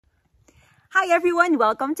Hi everyone,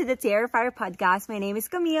 welcome to the Terrifier podcast. My name is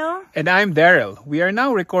Camille. And I'm Daryl. We are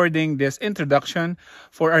now recording this introduction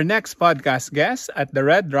for our next podcast guest at the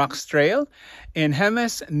Red Rocks Trail in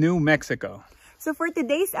Jemez, New Mexico. So for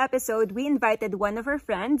today's episode, we invited one of our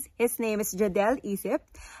friends. His name is Jodel Isip.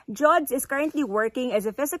 Jods is currently working as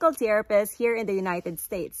a physical therapist here in the United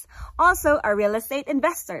States. Also, a real estate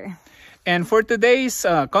investor. And for today's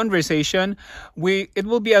conversation, it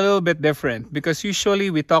will be a little bit different because usually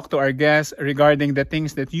we talk to our guests regarding the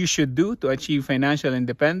things that you should do to achieve financial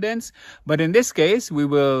independence. But in this case, we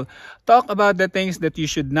will talk about the things that you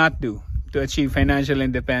should not do to achieve financial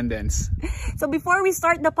independence. So before we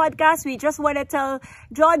start the podcast, we just want to tell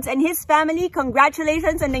Jods and his family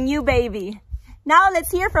congratulations on the new baby. Now let's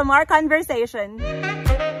hear from our conversation.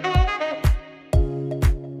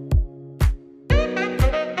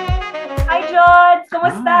 Hi Jods,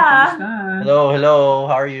 kumusta? Hello.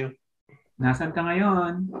 How are you? Nasaan ka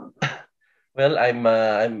ngayon? Well, I'm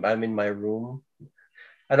in my room.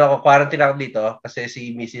 Quarantine ako dito kasi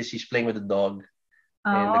si Mrs. she's playing with the dog.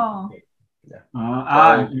 Oh.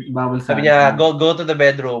 Bawal sa. Sabi niya, go to the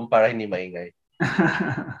bedroom para hindi maingay.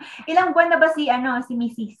 Ilang buwan na ba si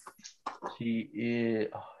Mrs.? She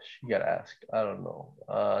got asked. I don't know.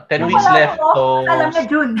 10 weeks left. So alam na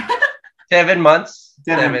June. 7 months.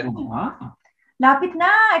 7. Lapit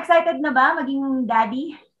na. Excited na ba maging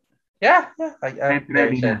daddy? Yeah. I'm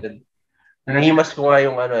very excited. Nahimas ko nga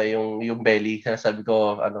yung belly. Sabi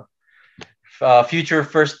ko, future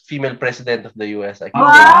first female president of the US.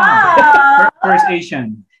 Wow! First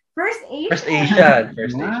Asian. First Asian.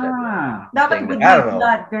 Dapat good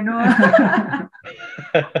blood, gano'n.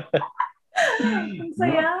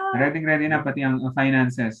 Saya. Ready na pati ang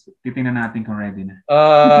finances. Titingnan natin kung ready na.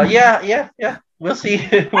 Yeah. We'll see.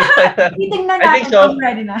 Titingnan natin kung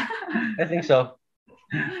ready na. I think so.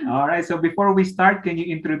 All right. So before we start, can you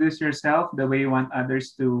introduce yourself the way you want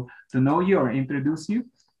others to know you or introduce you?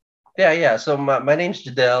 Yeah. So my name's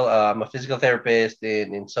Jodel. I'm a physical therapist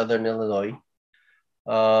in Southern Illinois.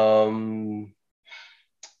 Well,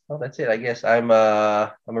 that's it. I guess I'm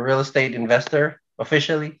a real estate investor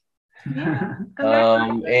officially. Yeah.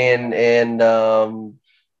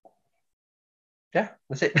 Yeah,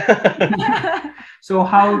 that's it. So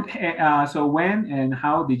when and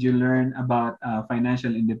how did you learn about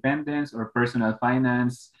financial independence or personal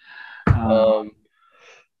finance?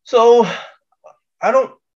 So I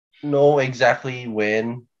don't know exactly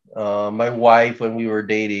when. My wife, when we were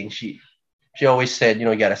dating, she always said,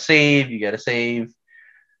 you gotta save.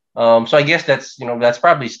 So I guess that's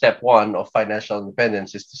probably step one of financial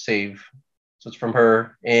independence is to save. So it's from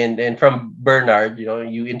her and from Bernard.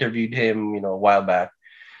 You interviewed him, a while back.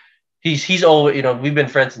 He's always, we've been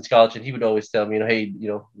friends since college, and he would always tell me, hey,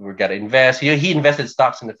 we gotta invest. He invested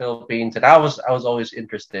stocks in the Philippines, and I was always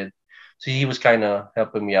interested. So he was kind of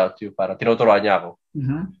helping me out too. Para tinuturuan niya ako.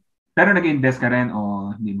 Mm-hmm. Pero nag-invest ka rin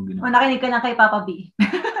o hindi mo ginawa? O nakinig ka na kay Papa B?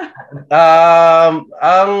 Ang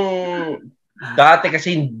dati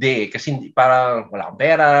kasi hindi. Kasi parang wala akong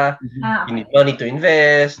pera. You need money to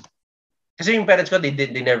invest. Kasi yung parents ko, they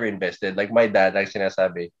never invested. Like my dad, like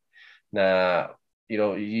sinasabi, na,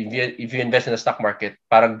 if you invest in the stock market,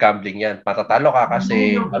 parang gambling yan. Matatalo ka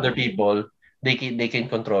kasi other people, they can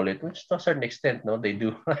control it. Which to a certain extent, no? They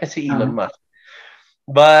do. Kasi Elon Musk.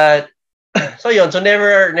 But, so yun. So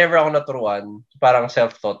never ako naturuan. Parang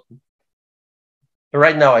self-taught. But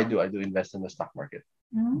right now, I do invest in the stock market.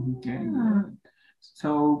 Okay.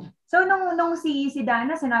 So nung si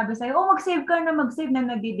Dana sinabi sa'yo, mag-save na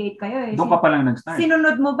nag-date kayo eh. Doon ka pa lang nag-start.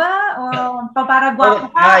 Sinunod mo ba? O paparagwapo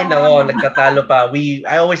ka? Ay, nako, nagtatalo pa.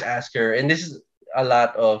 I always ask her, and this is a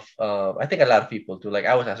lot of, I think a lot of people too, like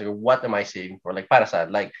I always ask her, what am I saving for? Like, para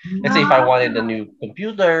saan? Like, let's say if I wanted a new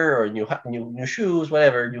computer or new shoes,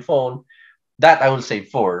 whatever, new phone, that I will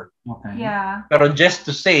save for. Okay. Yeah. Pero just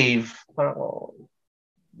to save, parang,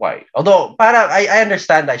 why? Although, parang, I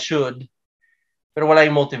understand I should, pero wala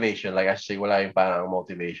yung motivation. Like I say, wala yung parang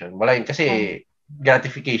motivation. Wala yung, kasi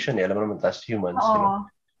gratification alam mo naman, tas humans.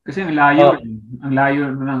 Kasi ang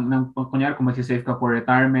layo ng kunyari kung mag-save ka for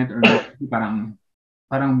retirement or parang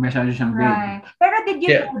masyado siyang vague. Right. Pero did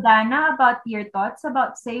you tell Dana about your thoughts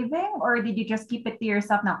about saving, or did you just keep it to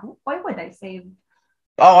yourself na, why would I save?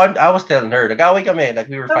 I was telling her. Nag-away kami. Like,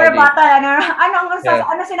 we were fighting. Bata,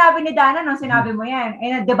 ano sinabi ni Dana nung sinabi mo yan?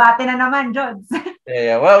 Debate na naman, Jods.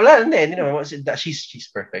 Yeah. Well, hindi naman.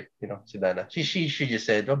 She's perfect, si Dana. She just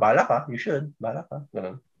said, bahala ka. You should. Bahala ka.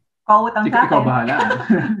 Ganun. Pautang sa akin. Ikaw bahala.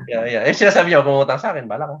 Yeah. Sinasabi niya, kung utang sa akin,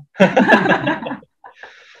 bahala ka.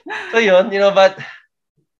 So yun, but,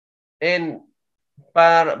 and,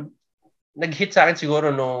 nag-hit sa akin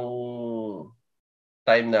siguro nung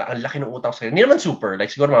time na ang laki ng utang sa credit. Hindi naman super. Like,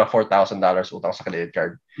 siguro mga $4,000 utang sa credit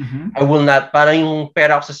card. Mhm. I will not, parang yung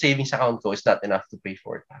pera ko sa savings account ko is not enough to pay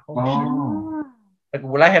for it. Oh, shit. Oh. Like,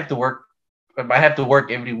 will I have to work? I have to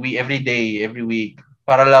work every week, every day, every week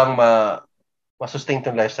para lang ma-sustain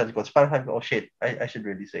tong lifestyle ko. So parang sabi ko, oh shit, I should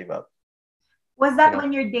really save up. Was that You know?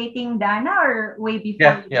 when you're dating Dana or way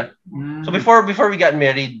Yeah, before? yeah. Mm. So before we got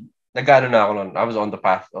married, nag-ano na ako nun. I was on the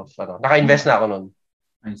path of, naka-invest na ako nun.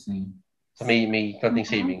 I see. So may konting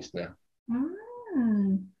savings na.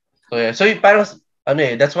 Mm. So yeah, so parang,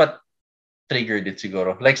 that's what triggered it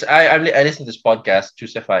siguro. Like, I listened to this podcast,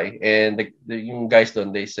 Choosify, and yung guys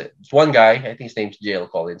doon, they said, one guy, I think his name's JL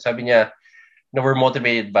Collins, sabi niya, we're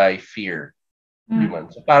motivated by fear.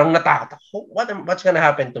 Mm. So parang natakot ako. What's gonna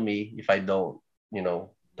happen to me if I don't,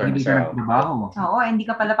 turn Hindi this ka around? nagtrabaho. Oo, hindi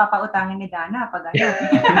ka pala papautangin ni Dana pag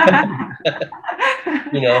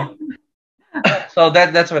ano. So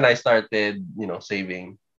that's when I started,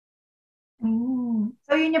 saving.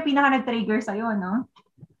 So yun yung pinaka nag-trigger sa'yo, no?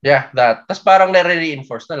 Yeah, that. Tapos parang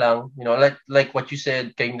nare-reinforce na lang. Like what you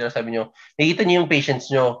said, kayong sabi nyo, nakita nyo yung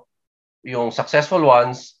patients nyo, yung successful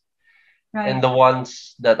ones, Right. and the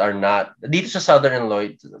ones that are not. Dito sa Southern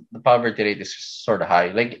Illinois, the poverty rate is sort of high.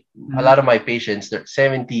 Like, a lot of my patients, they're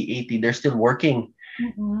 70, 80, they're still working.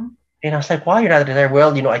 Mm-mm. And I was like, why you're not there?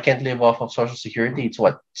 Well, I can't live off of Social Security. It's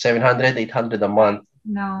what, 700, 800 a month.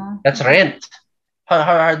 No. That's rent. How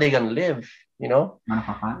are they gonna live? So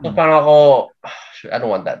Nakakain. parang ako, I don't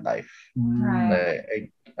want that life. Right.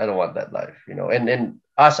 I don't want that life. And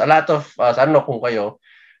us, a lot of us, I don't know kung kayo,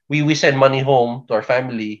 we send money home to our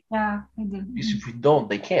family. Yeah, I do. Because if we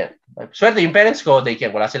don't, they can't. Like, swerte, yung parents ko, they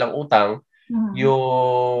can't. Wala silang utang. Mhm.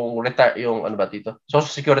 Yung ano ba dito?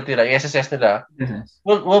 Social Security nila, yung SSS nila, Yes.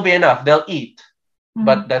 will be enough. They'll eat. Mhm.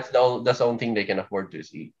 But that's the only thing they can afford to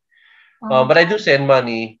is eat. Oh. But I do send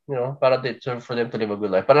money, for them to live a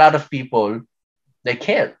good life. But a lot of people, they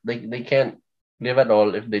can't. They can't live at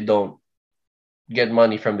all if they don't get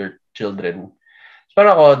money from their children. So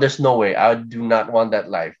parang ako, there's no way. I do not want that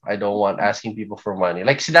life. I don't want asking people for money.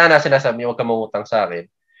 Like si Dana, sinasabi niya, huwag ka mangutang sa akin.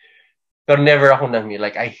 Pero never ako nang,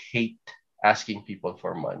 like, I hate asking people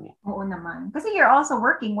for money. Oo naman. Kasi you're also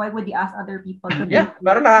working. Why would you ask other people to Yeah,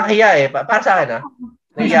 parang nakakahiya eh. Para sa akin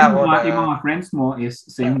nahiya ako na. Yung mga friends mo is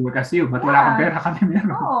same work as you, but wala kang pera kami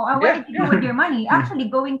meron. Oh, and what did you do with your money?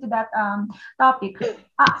 Actually, going to that topic,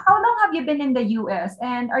 how long have you been in the US?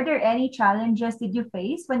 And are there any challenges did you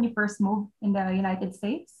face when you first moved in the United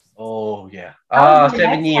States? Oh, yeah. How was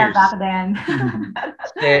your 7 lifestyle years. back then?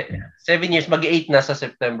 7 years. Mag-8 na sa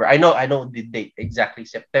September. I know the date exactly.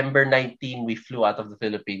 September 19, we flew out of the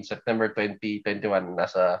Philippines. September 20, 21,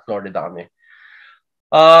 nasa Florida kami.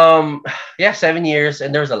 Yeah, 7 years,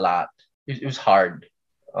 and there's a lot. It was hard.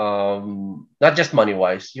 Not just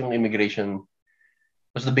money-wise. Yung immigration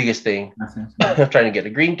was the biggest thing. Trying to get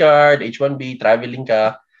a green card, H-1B, traveling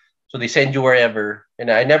ka. So they send you wherever. And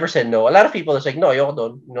I never said no. A lot of people are like, no,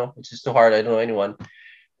 ayoko doon. It's just too hard. I don't know anyone.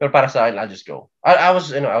 Pero para sa akin, I'll just go. I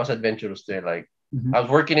was adventurous there. Like, I was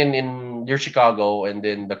working in near Chicago, and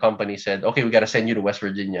then the company said, okay, we got to send you to West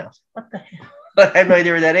Virginia. I was like, what the hell? I have no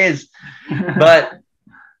idea where that is. But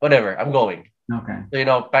whatever, I'm going. Okay.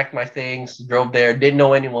 So, packed my things, drove there, didn't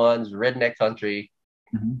know anyone. It's a redneck country.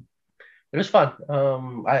 Mm-hmm. It was fun.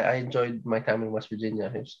 I enjoyed my time in West Virginia.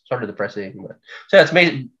 It was sort of depressing. But so that's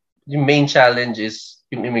the main challenge is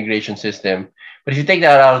yung immigration system. But if you take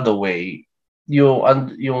that out of the way,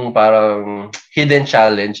 yung parang hidden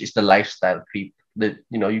challenge is the lifestyle creep that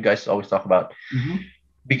you guys always talk about. Mm-hmm.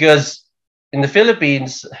 Because in the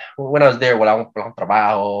Philippines, when I was there, wala akong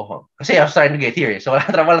trabaho. Kasi I was trying to get here. So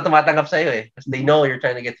wala tumatanggap sa'yo eh. Because they know you're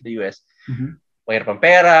trying to get to the US. Mm-hmm. Mahirap ang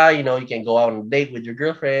pera, you can go out on a date with your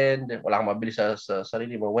girlfriend. Wala kang mabili sa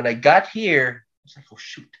sarili mo. When I got here, I was like, oh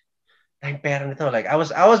shoot. Tayong pera nito. Like I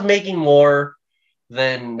was making more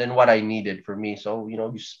than what I needed for me. So, you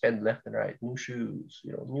spend left and right. New shoes,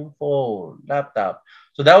 new phone, laptop.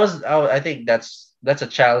 So that was, I think that's a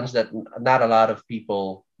challenge that not a lot of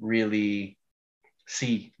people really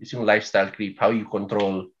see. It's yung lifestyle creep, how you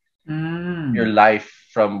control your life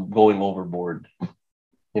from going overboard.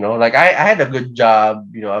 Like I had a good job,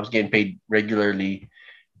 I was getting paid regularly,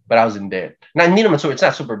 but I was in debt. Now, it's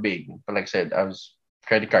not super big, but like I said, I was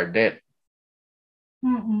credit card debt.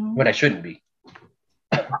 Mm-mm. When I shouldn't be.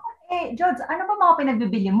 Eh, Jods, ano ba mga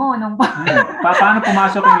pinagbibili mo nung Paano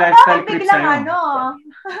pumasok yung lifestyle creep sa'yo?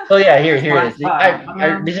 So yeah, here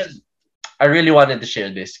it is. I really wanted to share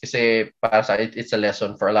this kasi para sa it's a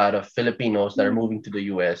lesson for a lot of Filipinos that are moving to the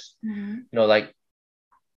US. Mm-hmm.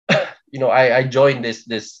 I joined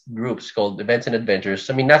this groups called Events and Adventures.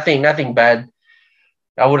 I mean, nothing bad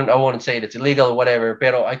I wouldn't say it's illegal or whatever,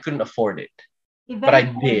 pero I couldn't afford it. But I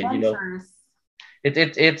Events and did, adventures.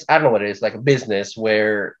 It's I don't know what it is, like a business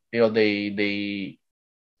where they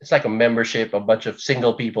it's like a membership, a bunch of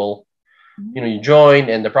single people. You Mm. join,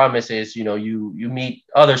 and the promise is, you meet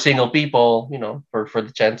other single people, for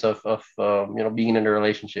the chance of being in a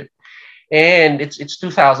relationship. And it's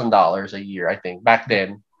 $2,000 a year, I think, back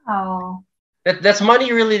then. Oh, That's money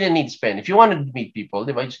you really didn't need to spend if you wanted to meet people.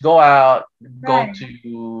 They might just go out, go right.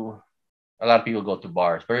 to a lot of people go to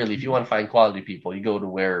bars, but really, if you want to find quality people, you go to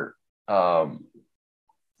um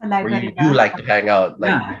Sa where you library you ka. like to hang out.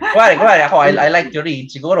 Like, Yeah. kuwari ako, I like to read.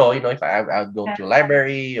 Siguro, if I would go Yeah. to a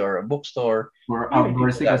library or a bookstore, Or you meet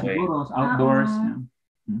outdoors people ka that way. siguro. Outdoors. Uh-uh. Yeah.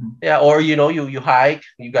 Mhm. Yeah, or you hike.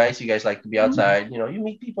 You guys like to be Mm. outside. You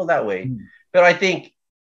meet people that way. Mm. But I think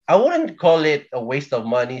I wouldn't call it a waste of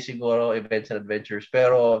money, siguro, events and adventures.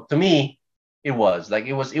 Pero to me, it was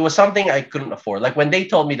something I couldn't afford. Like when they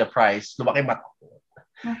told me the price, lumaki mata ko.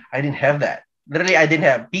 I didn't have that. Literally, I didn't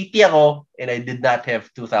have PT ako, and I did not have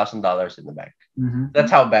 $2,000 in the bank. Mhm.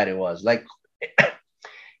 That's how bad it was. Like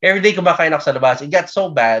every day kumakain ako sa labas. It got so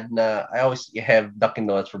bad na I always have Dunkin'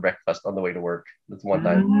 Donuts for breakfast on the way to work. That's one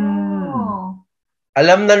time. Mm. Oh.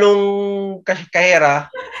 Alam na nung kahera,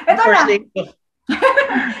 yung Ito na. first name ko.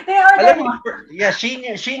 I-order Alam mo, mo. yeah, she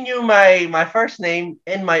knew my first name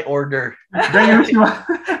and my order. The usual.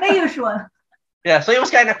 The usual. Yeah, so it was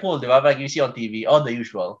kind of cool, di ba? Like you see on TV, all the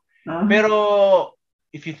usual. Pero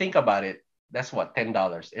if you think about it, that's what, $10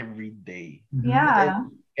 every day. It Yeah.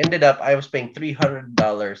 ended up I was paying $300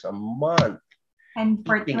 a month And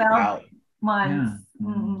for eating 12 out. months. Yeah.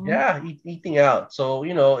 Mm. Yeah, eating out. So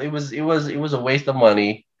it was a waste of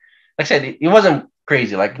money. Like I said, it wasn't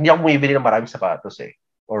crazy. Like hindi ako bumibili ng maraming sapatos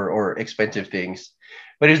or expensive things,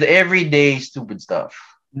 but it was the everyday stupid stuff.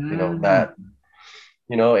 Mm. That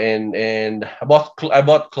and I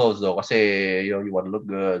bought clothes though, kasi you want to look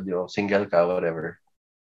good, single ka, whatever.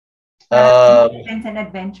 Para Um, events and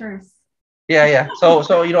adventures. yeah. So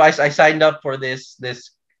I signed up for this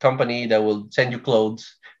company that will send you clothes.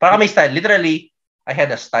 Para may style. Literally, I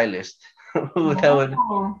had a stylist that would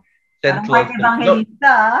Oh. send Parang Mark clothes. No,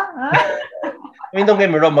 Evangelista. Ah. I mean, don't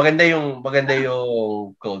get me wrong, maganda yung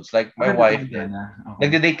clothes. Like my Maganda wife pala did. talaga. Okay.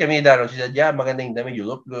 Nagde-date kami daro. She said, "Yeah, maganda yung dami. You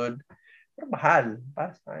look good." Pero mahal.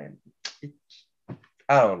 Para sa akin. It,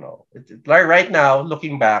 I don't know. Like right now,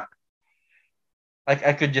 looking back,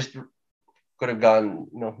 I could have gone,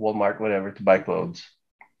 Walmart, whatever, to buy clothes.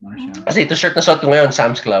 Marcia. Kasi ito shirt na suot ko ngayon,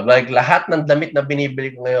 Sam's Club. Like lahat ng damit na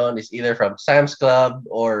binibili ko ngayon is either from Sam's Club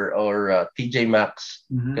or TJ Maxx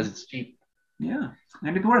because it's cheap. Yeah.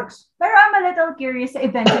 And it works. Pero I'm a little curious sa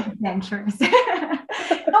events and adventures.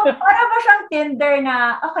 So, para ba siyang Tinder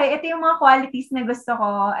na, okay, ito yung mga qualities na gusto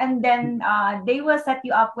ko, and then they will set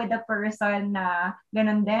you up with a person na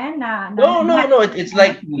ganun din, na No. It's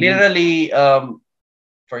like literally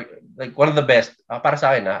for like one of the best para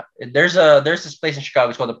sa akin. There's this place in Chicago.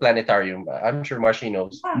 It's called the Planetarium. I'm sure Marcy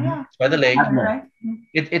knows. Yeah. It's by the lake. Right?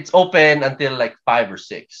 It's open until like 5 or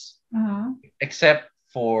 6, Mm-hmm. except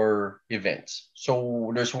for events.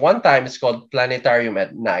 So there's one time it's called Planetarium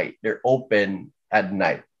at night. They're open at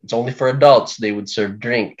night. It's only for adults. They would serve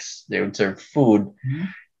drinks. They would serve food,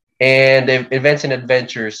 and the events and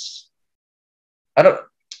adventures. I don't.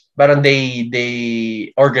 But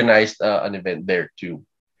they organized an event there too.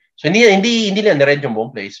 So hindi lang na-rent yung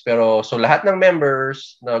buong place, pero so lahat ng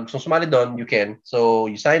members na gustong sumali doon, you can. So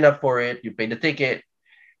you sign up for it, you pay the ticket,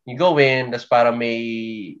 you go in, that's para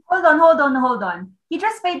may Hold on. You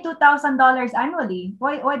just paid $2,000 annually.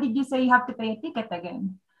 Why did you say you have to pay a ticket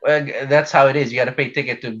again? well, that's how it is. You got to pay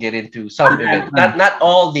ticket to get into some events. Not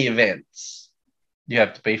all the events you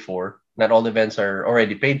have to pay for. Not all the events are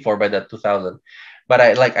already paid for by that 2,000. But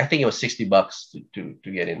I think it was $60 to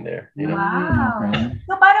get in there. Wow. Okay.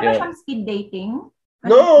 So para ba Yeah. siyang speed dating?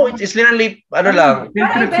 No, it's literally lang. Field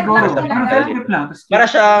trip Parang siguro. event lang Parang talaga. field trip lang. Tapos Para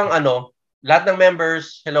siyang lahat ng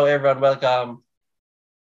members, hello everyone, welcome.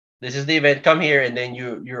 This is the event. Come here, and then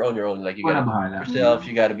you're on your own. Like you gotta be bahala. yourself.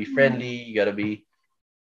 You gotta be friendly. You gotta be.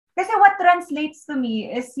 Kasi what translates to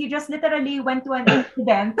me is you just literally went to an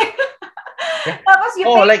incident. Tapos you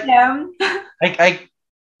Oh, paid like- them.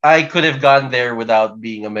 I could have gone there without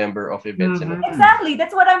being a member of events. And Exactly.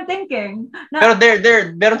 That's what I'm thinking. pero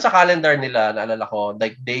they're meron sa calendar nila, naalala ko,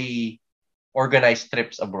 like they organize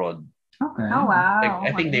trips abroad. Okay. Oh, wow. Like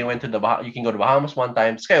I think they went to you can go to Bahamas one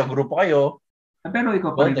time. Tapos kayo, grupo kayo, Pero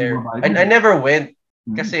ikaw go pa rin there. bumabayad. I never went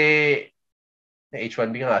Mhm. kasi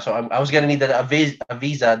H1B nga. So I was gonna need a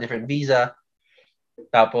visa, different visa.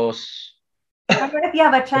 Tapos I wonder if you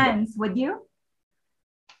have a chance, would you?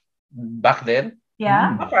 back then,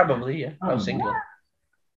 Yeah. probably, yeah. I was Oh, single.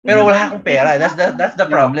 Pero wala akong pera. That's the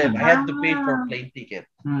problem. I had to pay for plane ticket.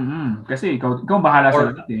 Kasi ikaw bahala sa Or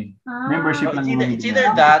lahat eh. Membership lang naman it's either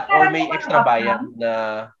that or may extra bayad na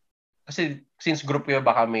kasi since group kayo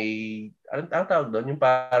baka may anong tawag doon? Yung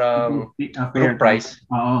parang group price.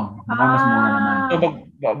 Oo. Baka mas mura naman. So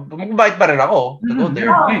magbabayad pa rin ako to go there.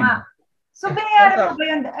 So, bayaran mo ba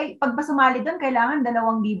yun? Ay, pag ba sumali doon, kailangan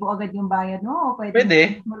 2,000 agad yung bayad mo?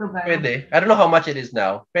 Pwede. I don't know how much it is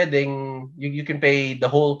now. Pwedeng, you can pay the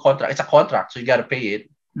whole contract. It's a contract, so you gotta pay it.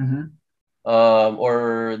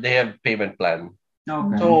 Or they have payment plan.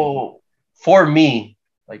 Okay. So, for me,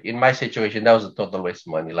 like in my situation, that was a total waste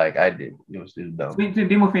of money. Like it was dumb. So,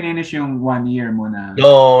 hindi mo finish yung 1 year mo na?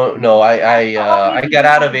 No. I got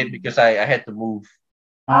out of it because I had to move.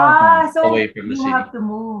 So away from the city. Have to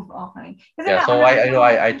move. Okay. Yeah, so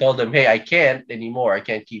I told them, hey, I can't anymore. I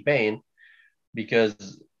can't keep paying because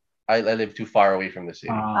I live too far away from the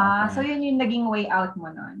city. So yun yung naging way out mo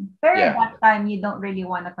nun. Pero at that time, you don't really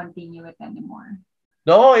want to continue it anymore.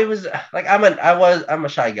 No, it was like I'm a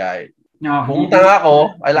shy guy. No,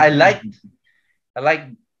 I like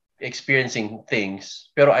experiencing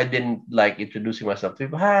things, pero I didn't like introducing myself to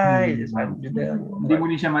people. Hi, I'm Jadel. Hindi mo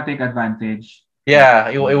niya ma-take advantage. Yeah,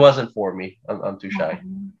 it wasn't for me. I'm too shy.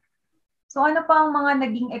 So ano pa ang mga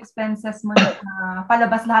naging expenses mo na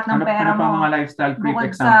palabas lahat ng pera mo? Ano pa ang mga lifestyle creep bukod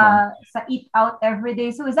example? Sa eat out every day.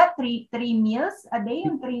 So is that three meals a day?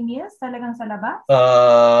 Yung 3 meals talagang sa labas?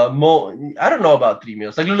 I don't know about 3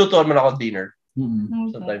 meals. Nagluluto man ako dinner.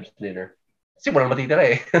 Okay. Sometimes dinner. Kasi wala matitira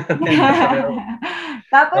eh.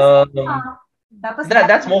 Tapos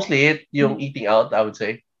that's mostly it, yung eating out, I would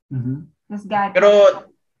say. Pero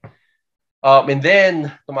and then,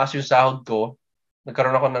 tumaas yung sahod ko.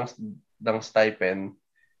 Nagkaroon ako ng stipend.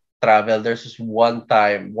 Travel. There's just one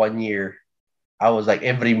year, I was like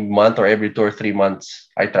every month or every 2 or 3 months,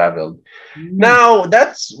 I traveled. Now,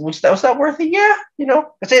 was that worth it? Yeah.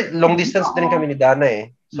 Kasi long distance din kami ni Dana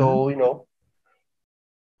eh. So,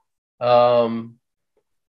 I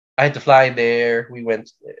had to fly there. We went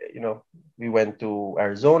to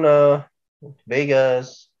Arizona,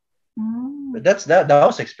 Vegas. But that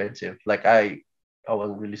was expensive. Like I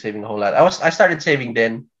wasn't really saving a whole lot. I started saving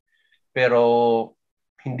then, pero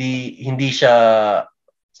hindi siya.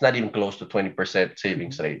 It's not even close to 20%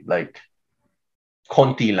 savings rate. Like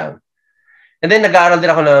konti lang. And then nag-aaral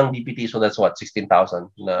din ako ng DPT, so that's what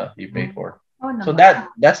 16,000 na you pay for. So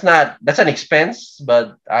that's an expense,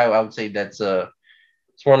 but I would say it's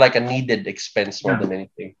more like a needed expense more than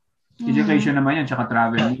anything. Education naman yan, tsaka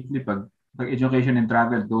travel. Pag education and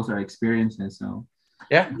travel, those are experiences. So,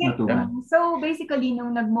 yeah. So, basically,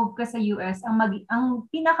 nung nag-move ka sa US, ang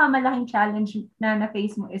pinakamalaking challenge na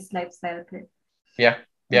na-face mo is lifestyle creep. Yeah.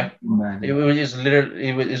 It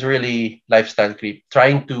was really lifestyle creep.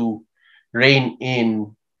 Trying to rein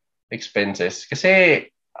in expenses. Kasi,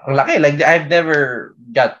 ang laki. Like, I've never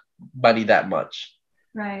got money that much.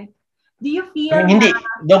 Right. Do you feel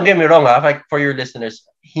don't get me wrong, like for your listeners,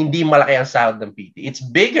 hindi malaki ang sahod ng PT. It's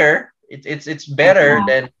bigger. It's better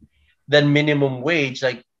than minimum wage.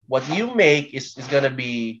 Like what you make is gonna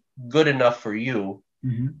be good enough for you,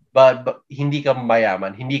 but hindi ka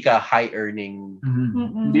mayaman, hindi ka high earning.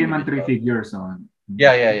 Hindi man 3 figures on.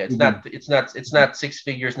 Yeah. It's not 6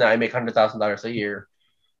 figures now. I make $100,000 a year,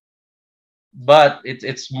 but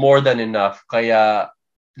it's more than enough. Kaya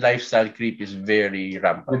lifestyle creep is very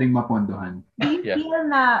rampant. Pwedeng mapondohan. Do you feel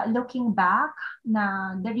na looking back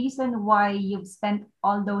na the reason why you've spent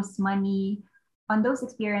all those money on those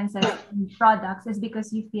experiences and products is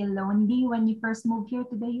because you feel lonely when you first moved here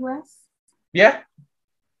to the US? Yeah.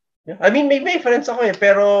 I mean, may friends ako eh,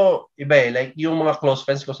 pero iba eh. Like yung mga close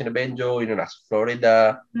friends ko, si Benjo, nasa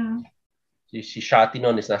Florida. Si Shati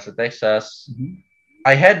noon is nasa Texas.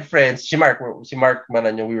 I had friends, si Mark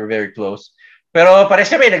Mananyo, we were very close. Pero pares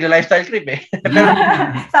kami, nagla-lifestyle creep eh.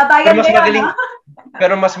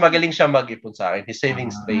 pero mas magaling siya mag-ipon sa akin. His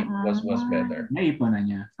savings rate was better. Naipon na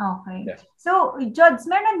niya. Okay. Yeah. So, Jods,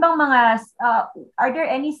 meron bang are there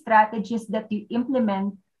any strategies that you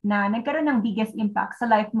implement na nagkaroon ng biggest impact sa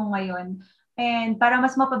life mo ngayon and para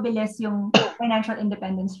mas mapabilis yung financial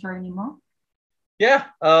independence journey mo? Yeah.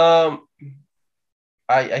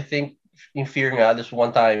 I think in fear nga, this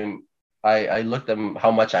one time, I looked at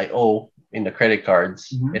how much I owe in the credit cards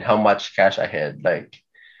and how much cash I had. Like,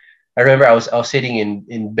 I remember I was sitting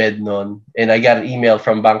in bed noon and I got an email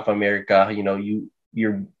from Bank of America.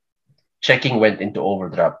 Your checking went into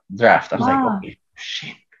overdraft. I was like, okay,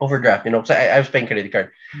 shit, overdraft. So I was paying credit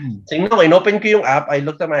card. So inopen ko yung app. I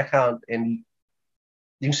looked at my account and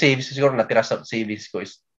yung savings siguro natira sa savings ko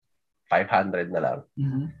is 500 na lang.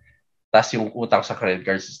 Tapos yung utang sa credit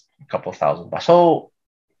cards is a couple thousand pa. So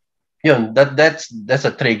yun, that's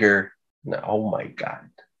a trigger. Oh my God.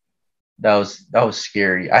 That was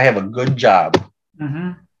scary. I have a good job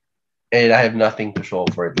Mm-hmm. and I have nothing to show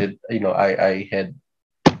for it. I had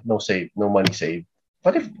no save, no money saved.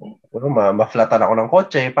 What if, ma-flatan ako ng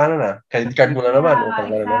kotse, paano na? Credit card mo na naman, Yeah, utang ka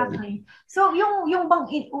na naman. exactly. So, yung bang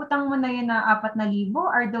utang mo na yun na 4,000,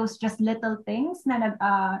 are those just little things na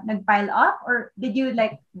nag-pile up? Or did you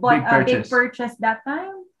like bought a big purchase that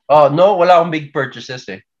time? Oh, no, wala akong big purchases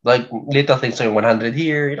eh. Like little things like 100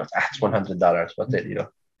 here, it's $100. What's it,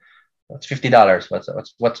 What's $50? What's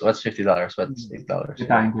 $50? What's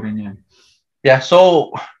 $8? Yeah,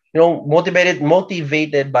 so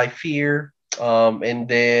motivated by fear. And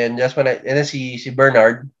then just si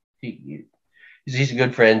Bernard, he's a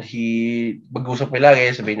good friend. He mag-usap may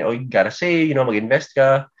lagi, sabihin, oh, you gotta save, mag-invest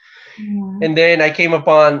ka. Mm-hmm. And then I came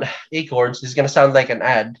upon Acorns. This is gonna sound like an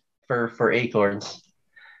ad for Acorns.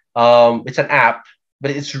 It's an app,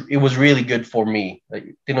 but it was really good for me.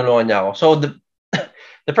 Like, tinulungan niya ako. So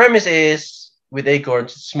the premise is with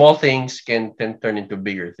Acorns, small things can turn into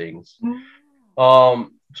bigger things.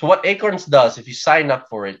 So what Acorns does, if you sign up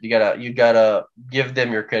for it, you gotta give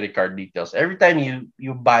them your credit card details. Every time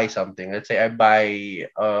you buy something, let's say I buy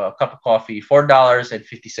a cup of coffee, $4.50.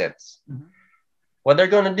 Mm-hmm. What they're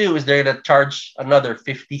gonna do is they're gonna charge another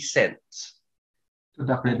 50 cents. To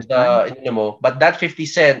the credit card? But that 50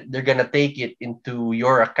 cent, they're gonna take it into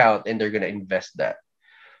your account and they're gonna invest that.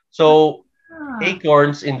 So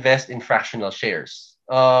Acorns invest in fractional shares.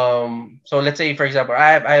 So let's say, for example,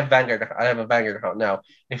 I have Vanguard. I have a Vanguard account now.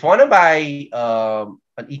 If I want to buy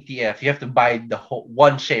an ETF, you have to buy the whole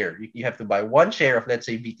one share. You have to buy one share of, let's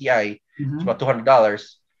say, VTI. Mm-hmm. It's about $200.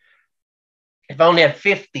 If I only have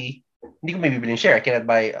 50, hindi ko may bibili share. I cannot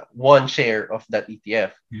buy one share of that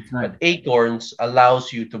ETF. Right. But Acorns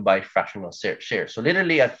allows you to buy fractional shares. So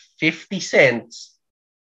literally at 50 cents,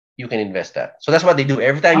 you can invest that. So that's what they do.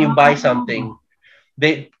 Every time you buy something,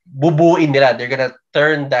 they bubuin nila. They're gonna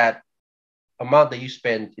turn that amount that you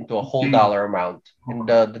spend into a whole dollar amount. And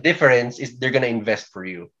the difference is they're gonna invest for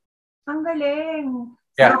you. Ang galing.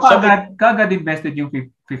 Yeah, so kagad invested yung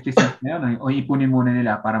 50 cents na yun, o ipunin muna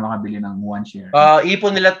nila para makabili ng one share?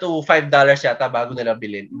 Ipon nila to $5 yata bago nila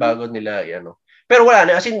bilhin, bago nila, Pero wala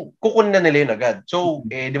na, as in, kukunin na nila yun agad. So,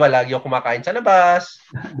 di ba, lagi ako kumakain sa labas.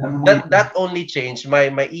 That only changed.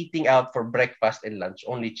 My eating out for breakfast and lunch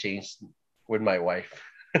only changed with my wife.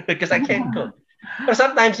 Because I can't cook. But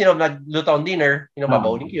sometimes, nagluto ang dinner,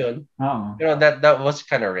 babaunin ko yun. That was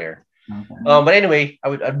kind of rare. Okay. But anyway,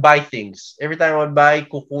 I'd buy things. Every time I would buy,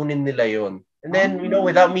 kukunin nila yun. And then,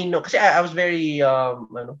 without me, kasi I was very,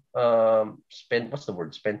 spend, what's the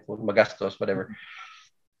word? Spendful, magastos, whatever.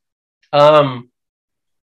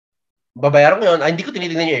 Babayaran ko yun. Hindi ko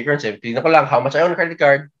tinitingnan yung Acorns eh. Tingnan ko lang how much I own a credit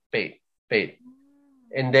card, pay.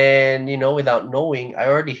 And then, without knowing,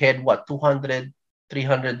 I already had $200,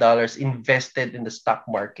 $300 invested in the stock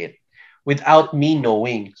market without me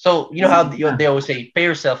knowing. So, how they always say, pay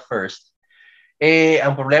yourself first.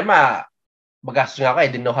 Ang problema, magastos nga ako,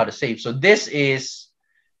 I didn't know how to save. So this is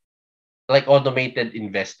like automated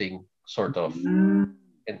investing, sort of.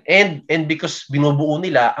 And because binubuo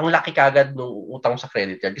nila, ang laki kagad ng utang sa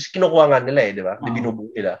credit card. Kasi kinukuha nga nila di ba?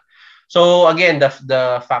 Binubuo nila. So again,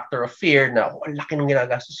 the factor of fear na, ang laki ng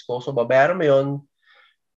ginagastos ko. So babayaran mo yun,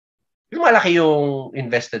 lumalaki yung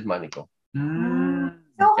invested money ko.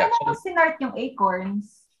 So kailan mo sinart yung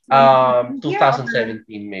Acorns? 2017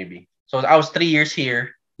 maybe. So I was 3 years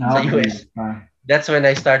here sa US. That's when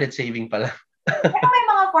I started saving pala. Pero may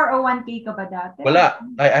mga 401k ka ba dati? Wala.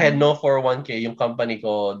 I had no 401k. Yung company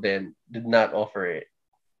ko then did not offer it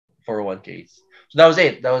 401ks. So that was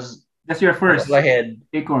it. That's your first. I had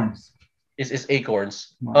Acorns. Is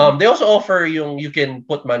Acorns. Wow. They also offer you can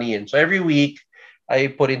put money in. So every week I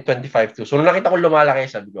put in 25 too. So nung nakita ko lumalaki,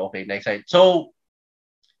 sabi ko okay, na-excite. So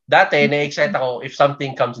dati na-excite ako if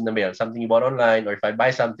something comes in the mail, something you bought online, or if I buy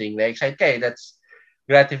something, na-excite ka that's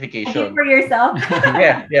gratification. For yourself.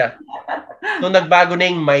 Yeah. So nagbago na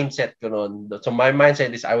yung mindset ko noon. So my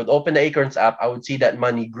mindset is I would open the Acorns app, I would see that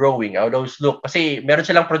money growing. I would always look kasi meron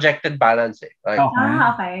silang projected balance eh. Like,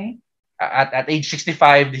 okay. At age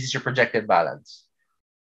 65, this is your projected balance.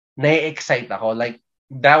 Na-excite ako. Like,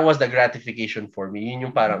 that was the gratification for me. Yun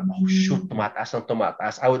yung parang, oh shoot, tumataas ng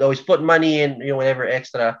tumataas. I would always put money in, whatever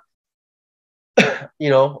extra,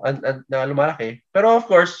 and na lumalaki. Pero of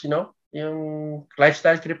course, yung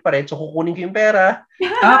lifestyle trip pa rin. So, kukunin ko yung pera.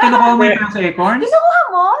 Kinukuha mo yung sa Acorns? Kinukuha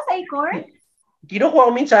mo sa Acorns? Kinukuha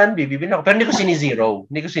ko minsan, bibili ako. Pero hindi ko sinizero.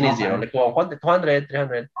 Hindi ko sinizero. Okay. Like, kuha ko 200,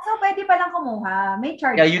 300. So, pwede palang kumuha. May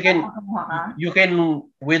charge Yeah, ka kung kumuha ka. you can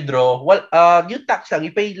withdraw. Well, you tax lang.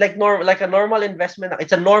 You pay like a normal investment.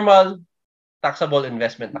 It's a normal taxable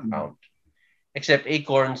investment account. Except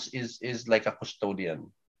Acorns is like a custodian.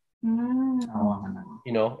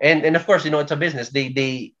 You know, and of course, you know, it's a business.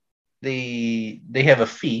 They have a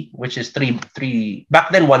fee, which is three back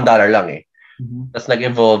then $1 lang eh. That's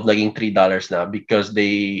nag-evolve, naging $3 now because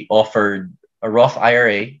they offered a Roth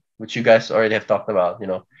IRA, which you guys already have talked about, you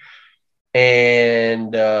know,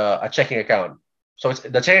 and a checking account. So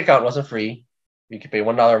the checking account wasn't free. You can pay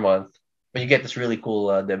 $1 a month, but you get this really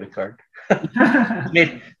cool debit card.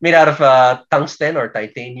 made out of tungsten or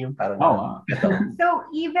titanium. Parang So,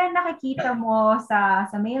 even nakikita mo sa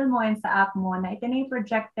mail mo and sa app mo na ito na yung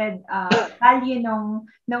projected value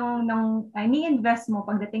nung ni-invest mo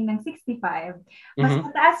pagdating ng 65, mas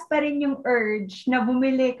mataas pa rin yung urge na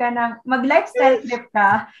bumili ka ng mag-lifestyle trip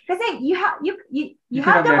ka kasi you have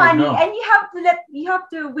the money and you have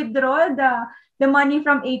to withdraw the money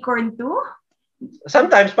from Acorn too.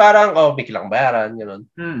 Sometimes parang biglang bayaran ganun.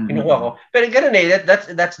 Kinukuha ko. Pero ganun eh,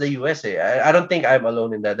 that's the US eh. I don't think I'm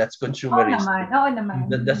alone in that. That's consumerist. Oo naman.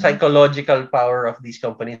 The psychological power of these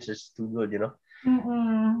companies is too good, you know.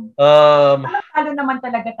 Ano naman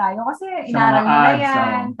talaga tayo kasi inaral nila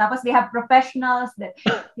yan. Tapos they have professionals that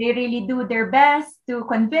they really do their best to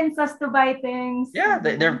convince us to buy things. Yeah,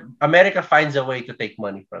 America finds a way to take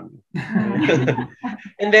money from you.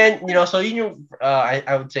 And then, you know, so yun yung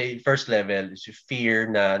I would say first level is your fear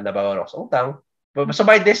na nabawalan ako sa utang. So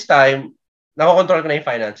by this time, nakokontrol ko na yung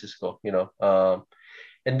finances ko, you know.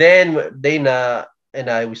 And then Dana and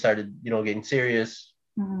we started, you know, getting serious.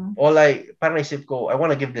 Parang naisip ko, I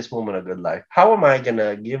want to give this woman a good life. How am I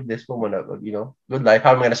gonna give this woman a, you know, good life?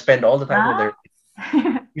 How am I gonna spend all the time with her?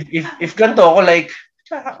 If ganito ako, like,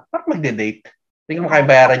 parang magde-date. Hindi ko makaya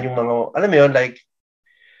bayaran yung mga, alam mo yun, like,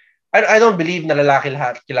 I don't believe na lalaki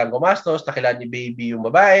lahat kailangan gumastos, na kailangan ni baby yung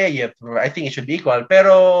babae. I think it should be equal.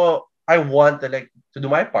 Pero I want to do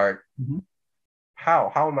my part.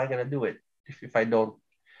 How am I gonna do it if I don't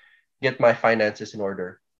get my finances in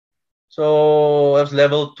order? So that's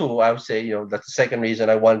level 2. I would say, you know, that's the second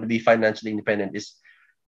reason I wanted to be financially independent is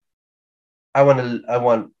I want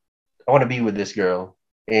to be with this girl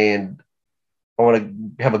and I want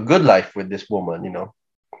to have a good life with this woman, you know.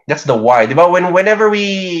 That's the why. But whenever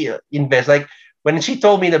we invest, like when she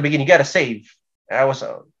told me in the beginning, you gotta save. I was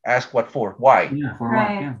asked what for? Why? Yeah, for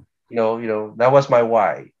what? Yeah. You know, that was my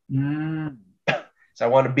why. So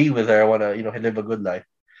I want to be with her. I want to, you know, live a good life.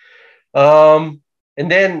 And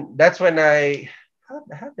then that's when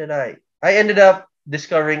how did I ended up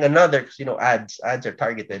discovering another, because, you know, ads are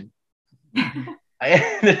targeted. I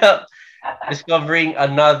ended up discovering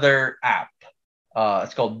another app.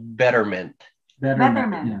 It's called Betterment.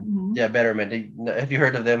 Yeah, Betterment. Have you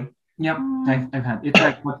heard of them? Yep, I've had. It's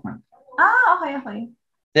like what one? Okay.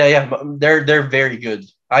 Yeah. They're very good.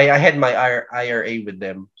 I had my IRA with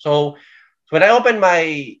them. So when I opened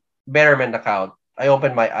my Betterment account, I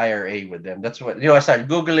opened my IRA with them. That's what, you know, I started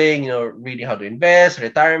Googling, you know, reading how to invest,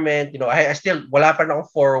 retirement. You know, I still, wala pa na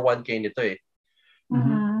akong 401k nito eh.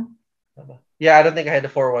 Yeah, I don't think I had the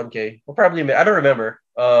 401k. Well, probably, I don't remember.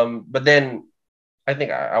 But then I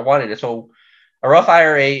think I wanted it. So a Roth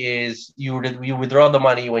IRA is you withdraw the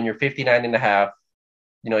money when you're 59 and a half,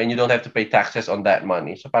 you know, and you don't have to pay taxes on that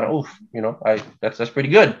money. So parang, you know, that's pretty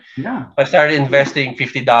good. Yeah. I started investing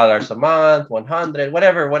 $50 a month, 100,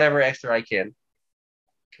 whatever extra I can.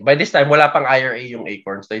 By this time, wala pang IRA yung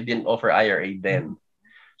Acorns. They didn't offer IRA then.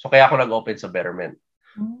 So kaya ako nag-open sa Betterment.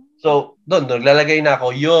 So doon, lalagay na ako.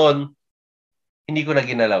 Yun, hindi ko na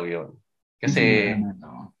ginalaw yun. Kasi,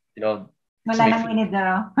 you know, wala nang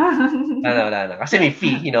withdraw. Wala na. Kasi may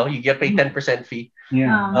fee, you know, you get paid 10% fee.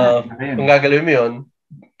 Yeah. Kung gagawin mo yun,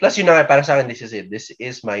 plus yun na nga, para sa akin, this is it. This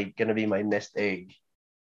is gonna be my nest egg.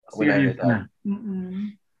 When I retire.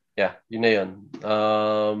 Yeah, yun na yun.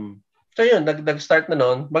 So yun, nag-start na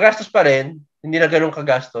nun. Magastos pa rin. Hindi na ganun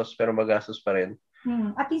kagastos, pero magastos pa rin.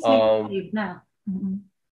 At least may save na.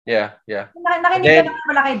 Yeah. Nakinig ka naman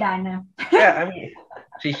pala kay Dana. Yeah, I mean,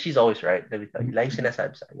 she's always right. Let me tell you. Like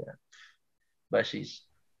sinasabi sa kanya. But she's...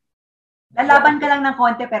 Lalaban ka lang ng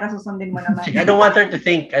konti, pero susundin mo naman. I don't want her to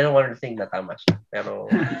think na tama siya.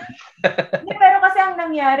 Pero... pero kasi ang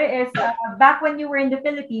nangyari is, back when you were in the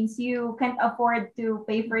Philippines, you can't afford to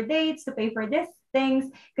pay for dates, to pay for these things,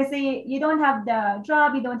 kasi you don't have the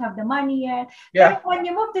job, you don't have the money yet. Yeah. Pero when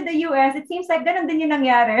you move to the US, it seems like ganun din yung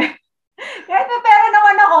nangyari. Kahit may pera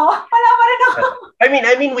naman ako, wala pa rin ako.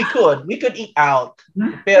 I mean, we could eat out.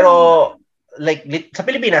 Pero like sa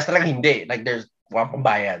Pilipinas talaga hindi. Like there's walang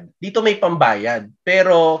pambayad. Dito may pambayad.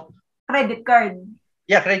 Pero Credit card.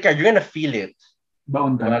 yeah, credit card, you're gonna feel it.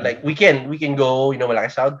 Baon ka. Like we can go,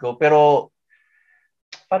 malaki sahod ko, pero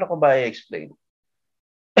paano ko ba i-explain?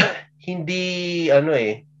 Hindi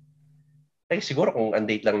like siguro kung ang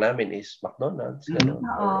date lang namin is McDonald's,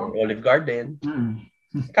 or Olive Garden.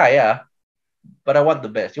 Kaya. But I want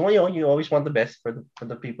the best. You always want the best for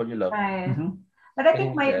the people you love. Right. But I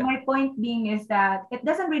think my point being is that it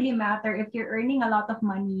doesn't really matter if you're earning a lot of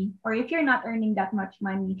money or if you're not earning that much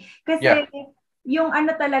money. Kasi yung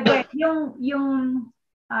talaga, yung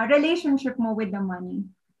relationship mo with the money.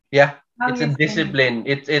 Yeah. It's a discipline.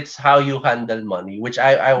 It's how you handle money, which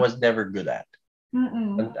I was never good at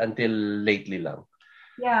until lately lang.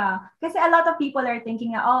 Yeah, kasi a lot of people are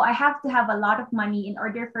thinking, I have to have a lot of money in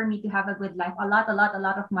order for me to have a good life. A lot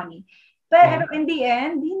of money. Pero in the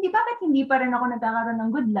end, bakit hindi pa rin ako nagkakaroon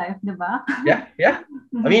ng good life, di ba? Yeah.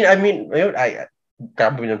 I mean, I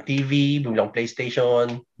bumili ng TV, bumili ng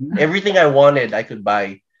PlayStation, everything I wanted, I could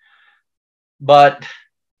buy. But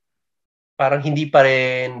parang hindi pa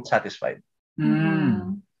rin satisfied.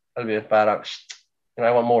 Alam mo yun, parang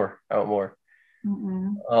I want more.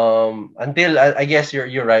 Until I guess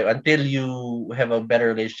you're right. Until you have a better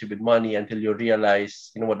relationship with money, until you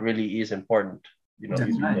realize what really is important, you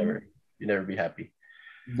never be happy.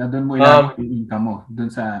 Doon mo ilalagay yung income mo, doon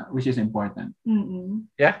sa which is important.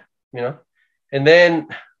 Yeah, and then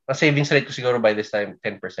a savings rate ko siguro by this time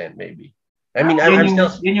 10% maybe. I mean, I'm still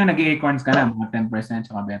yun yung nag-acorns ka na mga 10%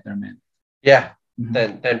 saka betterment. Yeah,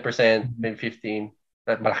 10%, maybe 15.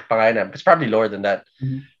 That malaki pa nga na. It's probably lower than that.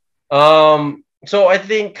 So I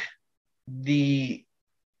think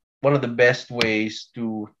one of the best ways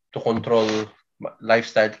to control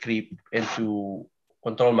lifestyle creep and to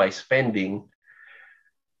control my spending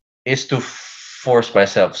is to force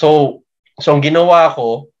myself. So ang ginawa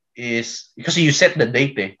ko is because you set the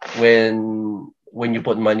date when you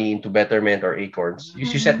put money into betterment or acorns. You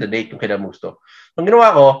set the date kung kailan mo gusto. So ang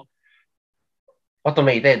ginawa ko,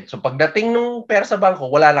 automated. So pagdating nung pera sa bangko,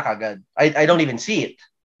 wala na kagad. I don't even see it.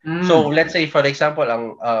 So let's say for example,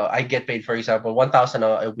 I get paid for example 1,000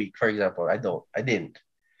 a week for example. I didn't.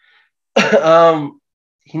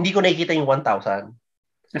 Hindi ko nakikita yung 1,000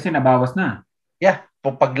 kasi nabawas na. Yeah,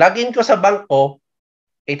 pag login ko sa bangko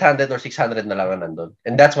 800 or 600 na lang nandun.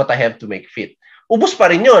 And that's what I have to make fit. Ubus pa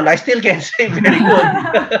rin yun. I still can save very good.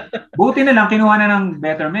 Buti na lang kinuha na ng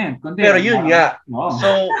betterment. Pero yun nga.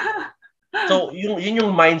 So yun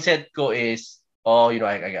yung mindset ko is I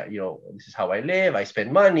got, this is how I live, I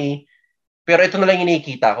spend money. Pero ito na lang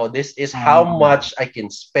inikita ko. This is how much I can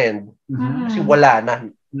spend. Kasi wala na.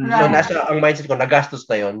 So nasa ang mindset ko, nagastos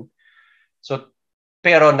na yun. So,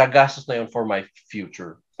 pero nagastos na yun for my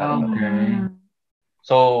future. Okay.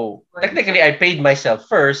 So, technically, I paid myself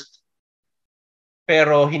first.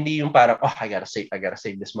 Pero hindi yung parang, I gotta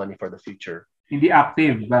save this money for the future. Hindi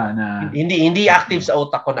active ba na? Hindi active sa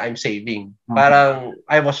utak ko na I'm saving. Parang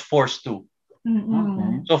I was forced to.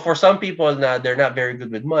 Okay. So for some people na they're not very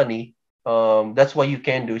good with money, that's what you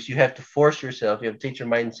can do is you have to force yourself, you have to change your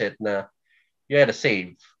mindset na you gotta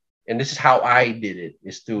save. And this is how I did it,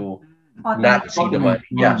 is to not see the money.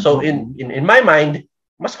 Yeah. So in my mind,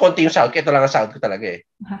 mas konti yung sahod. Ito lang ang sahod ko talaga eh.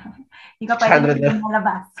 Hindi ka pa rin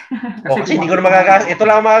malabas. Kasi hindi ko na magagastos. Ito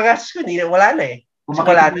lang ang magagastos ko. Wala na eh. Kung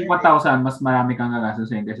makikita yung 1,000, mas marami kang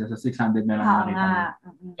gagastusin kaysa sa 600 na lang makikita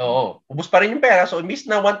mo. Oo. Ubus pa rin yung pera. So, imbis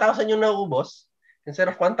na 1,000 yung nauubos, instead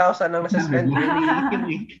of 1,000 lang nasa-spend every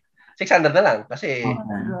week, 600 na lang. Kasi,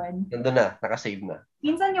 nandun na. Nakasave na.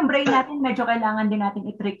 Minsan yung brain natin, medyo kailangan din natin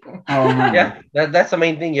i-trick. Yeah. That's the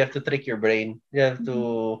main thing. You have to trick your brain. You have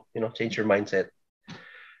to, change your mindset.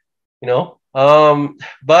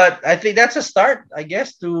 But I think that's a start, I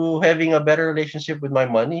guess, to having a better relationship with my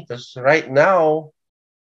money. Because right now,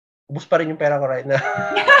 ubus pa rin yung pera ko right now.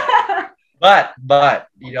 but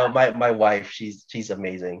my wife, she's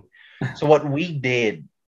amazing. So what we did,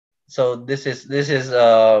 so this is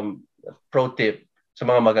pro tip sa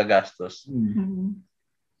mga magagastos.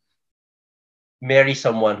 Marry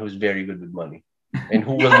someone who's very good with money and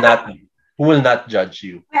who will not judge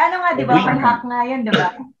you. May ano nga, di ba? Hack nga yun, di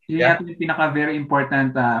ba? Yung pinaka-very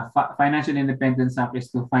important financial independence hack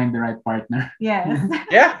is to find the right partner. Yes.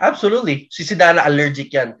 Yeah, absolutely. Si Dana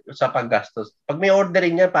allergic yan sa paggastos. Pag may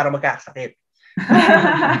ordering yan, para magkakasakit.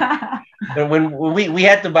 When we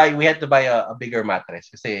had to buy a bigger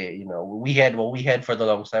mattress kasi what we had for the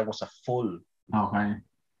longest time was a full. Okay.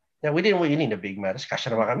 Yeah, we didn't really need a big mattress.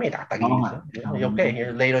 Kasya naman kami, nakatagilid. Okay,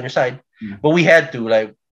 you're laid on your side. But we had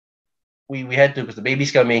to we had to because the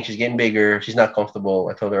baby's coming, she's getting bigger, she's not comfortable.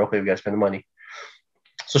 I told her, okay, we gotta spend the money.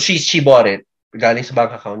 So she bought it. Galing sa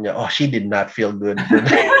bank account niya. Oh, she did not feel good.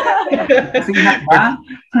 Kasi inak ba?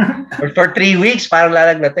 For 3 weeks, parang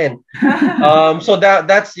lalagnatin. So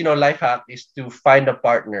that's life hack is to find a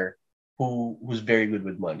partner who's very good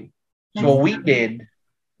with money. So what we did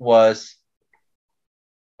was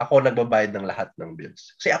ako nagbabayad ng lahat ng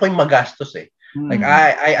bills. Kasi ako yung magastos eh. Like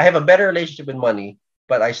I have a better relationship with money,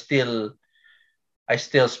 but I still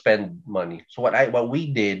spend money. So what we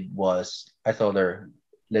did was I told her,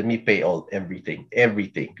 let me pay everything.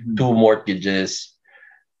 2 mortgages,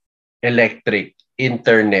 electric,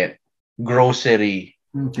 internet, grocery,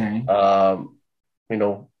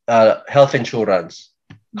 health insurance,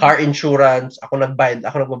 car insurance. Ako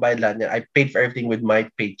nagbabayad lahat niyan. I paid for everything with my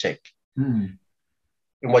paycheck. And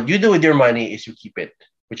what you do with your money is you keep it,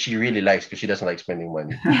 which she really likes because she doesn't like spending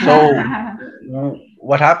money. So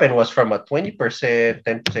what happened was from a 20%, 10%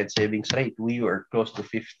 savings rate, we were close to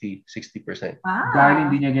 50, 60%. Wow. Dahil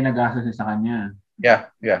hindi niya ginagastos sa kanya. Yeah.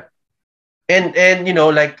 And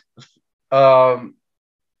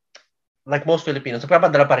like most Filipinos,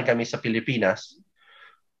 nagpapadala pa rin kami sa Pilipinas.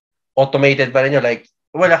 Automated pa rin yun. Like,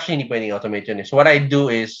 well, actually, hindi pwedeng automate yun. So what I do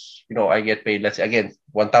is, I get paid, let's say, again,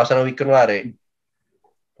 1,000 a week, kunwari.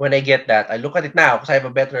 When I get that, I look at it now because I have a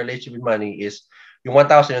better relationship with money is yung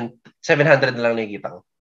 1,000, 700 na lang nakikita ko.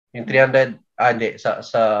 Yung 300, hindi,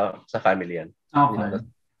 sa family yan. Okay.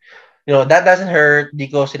 That doesn't hurt. Di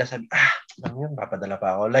ko sinasabi, papadala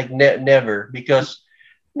pa ako. Like, never. Because,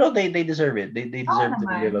 they deserve it. They deserve to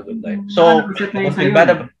live a good life. So,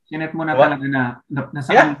 sinet mo na talaga na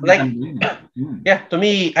nasa to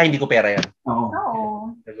me, hindi ko pera yan.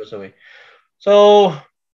 Oo. That goes away. So,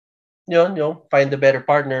 find a better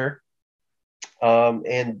partner.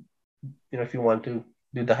 And, if you want to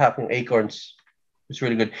do the hack, Acorns, it's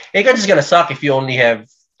really good. Acorns is gonna suck if you only have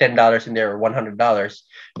 $10 in there or $100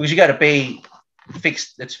 because you gotta pay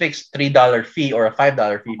fixed $3 fee or a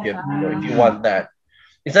 $5 fee if you want that.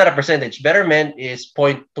 It's not a percentage. Betterment is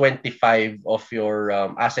 0.25 of your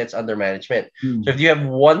assets under management. So if you have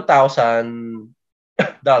 $1,000,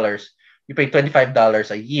 you pay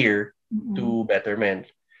 $25 a year to Betterment.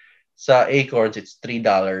 Sa Acorns, it's $3.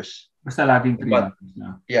 Basta laging $3.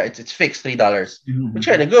 Yeah, it's fixed $3. Which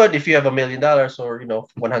kind of good if you have $1 million or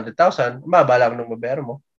 100,000. Mababa lang nung mabero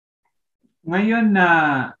mo. Ngayon na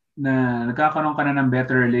nagkakaroon ka na ng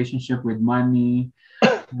better relationship with money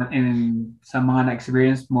and sa mga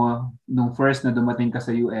na-experience mo nung first na dumating ka sa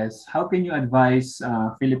US, how can you advise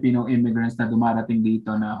Filipino immigrants na dumarating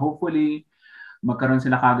dito na hopefully magkaroon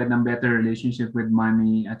sila kagad ng better relationship with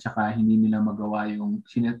money at saka hindi nila magawa yung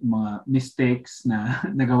mga mistakes na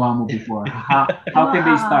nagawa mo before? How can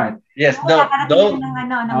they start? Yes, don't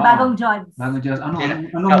ng bagong Jods. Bagong Jods. Ano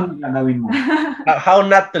mo gagawin mo? How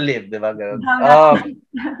not to live, di ba?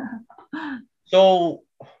 So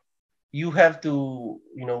you have to,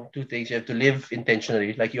 two things. You have to live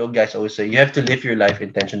intentionally. Like you guys always say, you have to live your life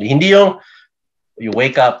intentionally. Hindi yung you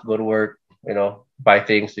wake up, go to work, buy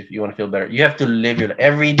things if you want to feel better. You have to live your life.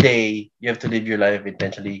 Every day, you have to live your life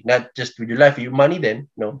intentionally. Not just with your life, your money then,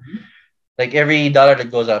 Like every dollar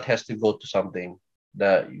that goes out has to go to something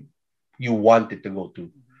that you want it to go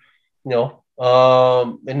to.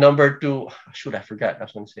 And number 2, shoot, I forgot. I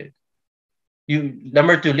was going to say it.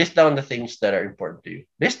 Number 2, list down the things that are important to you.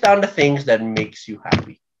 List down the things that makes you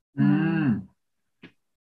happy.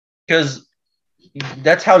 Because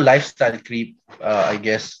that's how lifestyle creep, I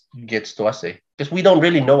guess, gets to us, because we don't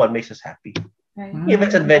really know what makes us happy. Right. If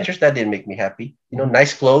it's adventures, that didn't make me happy.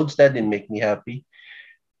 Nice clothes, that didn't make me happy.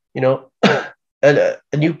 A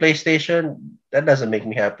new PlayStation, that doesn't make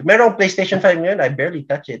me happy. Meron PlayStation 5 ngayon, I barely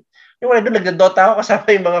touch it. When I do, nagdodota ako kasama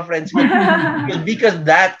yung mga friends ko. because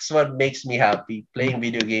that's what makes me happy, playing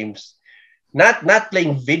video games. Not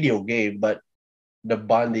playing video game, but the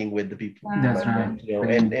bonding with the people. That's right.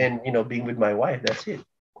 And being with my wife, that's it.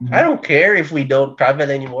 I don't care if we don't travel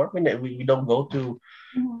anymore. We don't go to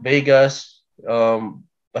Vegas.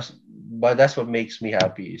 But that's what makes me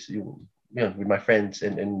happy is with my friends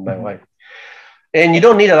and my wife. And you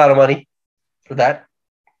don't need a lot of money for that.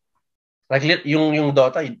 Like yung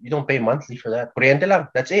Dota, you don't pay monthly for that. Kuryente lang,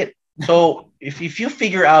 that's it. So if you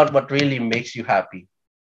figure out what really makes you happy,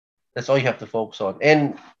 that's all you have to focus on.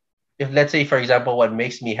 And if, let's say, for example, what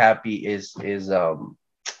makes me happy is a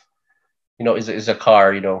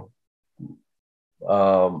car,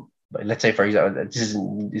 let's say, for example, this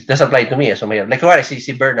doesn't apply to me. So like what I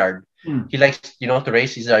see Bernard, he likes, to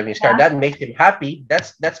race. He's driving his car. That makes him happy.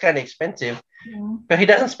 That's kind of expensive, but he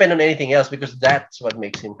doesn't spend on anything else because that's what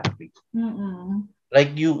makes him happy.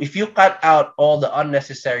 Like if you cut out all the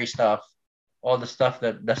unnecessary stuff, all the stuff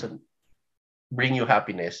that doesn't bring you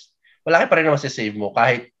happiness, malaki pa rin naman save mo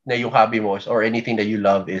kahit na yung hobby mo or anything that you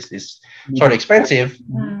love is sort of expensive.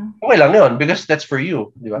 Okay lang yun because that's for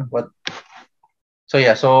you, di ba? So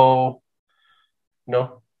yeah, so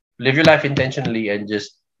live your life intentionally and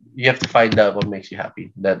just you have to find out what makes you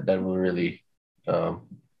happy. That will really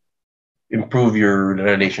improve your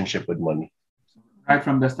relationship with money. Right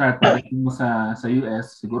from the start, pagdating mo sa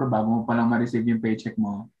US, siguro bago mo palang ma-receive yung paycheck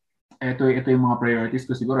mo, ito yung mga priorities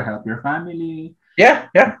ko, siguro help your family. Yeah.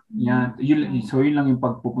 So yun lang yung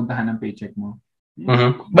pagpupuntahan ng paycheck mo.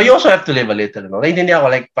 Mm-hmm. But you also have to live a little. No? Naiintindihan ko,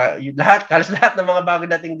 like, halos lahat ng mga bago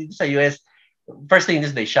dating dito sa US, first thing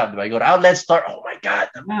is they shop. Diba? You go to outlet store, oh my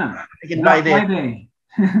God, I can buy this.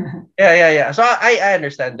 Yeah. So I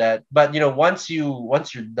understand that. But, once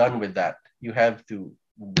you're done with that, you have to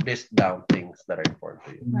list down things that are important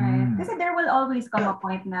to you. Right. Kasi there will always come a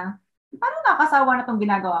point na, paano nakasawa na itong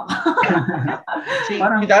ginagawa ko? Si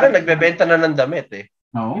Dara nagbebenta na ng damit eh.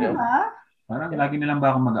 Oo. Parang lagi na lang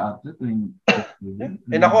ba ako mag-outlet? And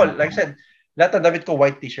ako, like I said, lahat ng damit ko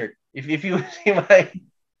white t-shirt. If you see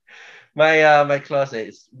my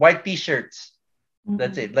closet, it's white t-shirts.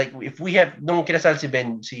 That's it. Like if we have, nung kinasal si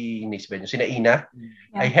Naina,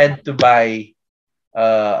 I had to buy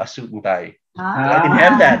a suit and tie. I didn't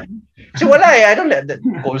have that. So wala eh. I don't have that.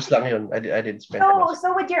 Goals lang yun. I didn't spend it.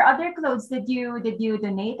 So with your other clothes, did you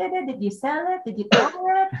donate it? Did you sell it? Did you throw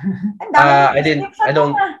it? I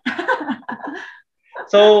don't.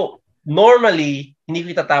 So normally, hindi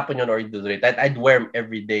ko itatapon yun or i-donate. I'd wear them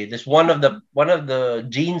every day. There's one of the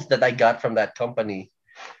jeans that I got from that company.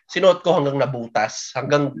 Sinuot ko hanggang nabutas,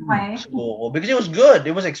 hanggang suko ko. Because it was good.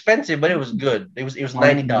 It was expensive, but it was good. It was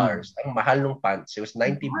 $90. Ang mahal ng pants. It was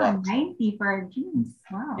 $90. $90 for jeans.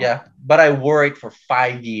 Wow. Yeah, but I wore it for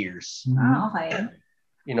 5 years. Oh, okay.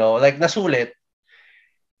 Like nasulit.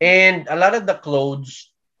 And a lot of the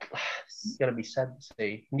clothes, it's gonna be sad to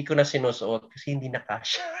say, hindi ko na sinusuot kasi hindi na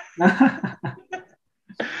kasha.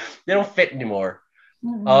 They don't fit anymore.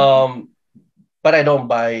 But I don't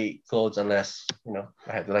buy clothes unless, I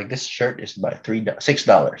have to, like this shirt is by $6.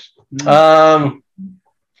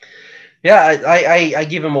 Yeah, I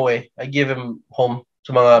give them away. I give them home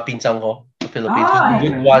to mga pinsang ko sa Philippines.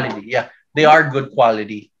 Good quality. Yeah, they are good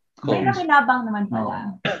quality clothes. May nakinabang naman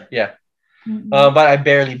pala. Yeah. But I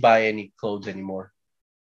barely buy any clothes anymore.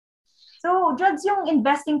 So, Juds, yung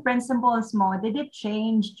investing principles mo, did it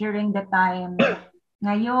change during the time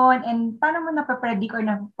ngayon? And paano mo napapredict or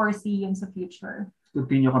na-foresee yun sa future?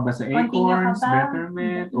 Continue ka ba sa Acorns,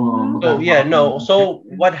 Betterment? So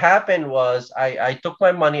what happened was I took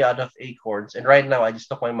my money out of Acorns and right now I just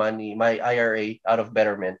took my IRA out of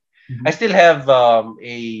Betterment. I still have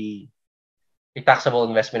a taxable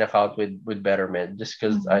investment account with Betterment just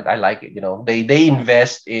because I like it. They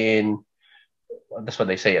invest in, that's what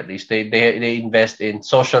they say at least. They invest in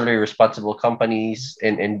socially responsible companies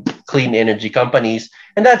and clean energy companies,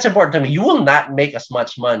 and that's important to me. You will not make as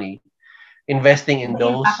much money investing in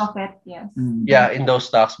those. In those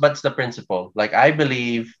stocks, but it's the principle. Like I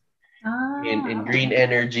believe in green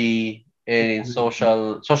energy and in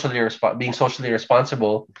being socially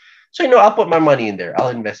responsible. So I'll put my money in there. I'll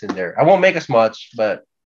invest in there. I won't make as much, but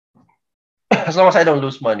as long as I don't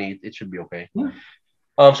lose money, it should be okay.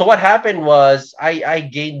 So what happened was I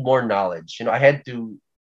gained more knowledge. I had to.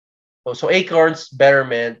 So Acorns,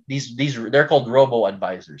 Betterment, these they're called robo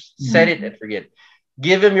advisors. Set it and forget.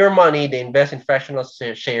 Give them your money. They invest in fractional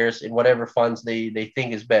shares in whatever funds they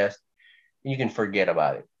think is best. And you can forget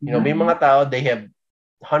about it. May mga tao, they have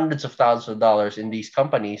hundreds of thousands of dollars in these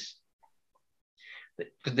companies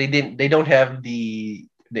because they don't have the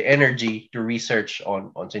energy to research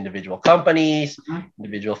on individual companies,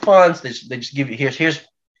 individual funds. They just give you here's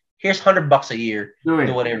 $100 a year.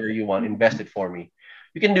 Do whatever you want. Invest it for me.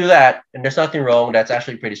 You can do that, and there's nothing wrong. That's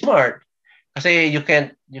actually pretty smart. Because you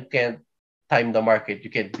can't time the market. You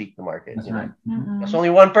can't beat the market. That's right. There's only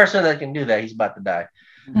one person that can do that. He's about to die.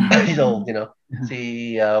 He's old.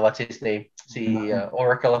 See what's his name? See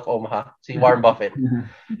Oracle of Omaha. See Warren Buffett.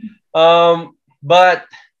 But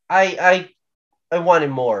I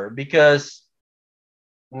wanted more because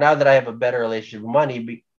now that I have a better relationship with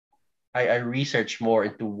money, I research more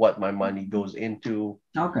into what my money goes into.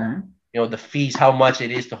 Okay. The fees, how much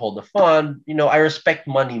it is to hold the fund. I respect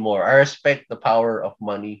money more. I respect the power of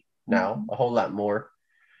money now a whole lot more.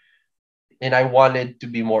 And I wanted to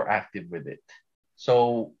be more active with it.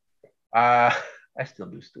 So I still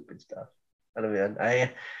do stupid stuff.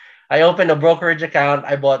 I opened a brokerage account.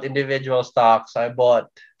 I bought individual stocks. I bought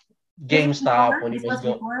GameStop when it was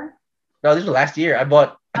going. No, this was last year. I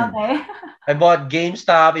bought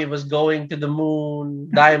GameStop. It was going to the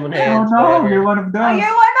moon. Diamond hands. Oh no, you're one of those.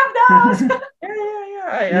 You're one of those. Yeah.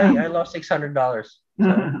 I lost $600. So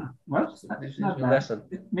Well, this it's is not a bad. lesson.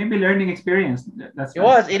 Maybe learning experience. That's It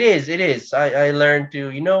right. was. It is. I learned to.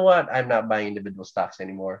 You know what? I'm not buying individual stocks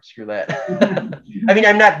anymore. Screw that. I mean,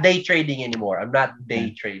 I'm not day trading anymore. I'm not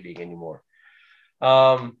day Okay. trading anymore.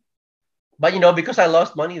 Um, but because I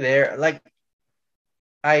lost money there, like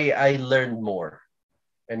I learned more,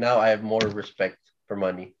 and now I have more respect for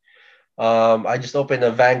money. I just opened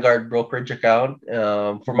a Vanguard brokerage account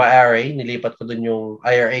for my IRA. Nilipat ko dun yung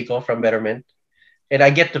IRA ko from Betterment. And I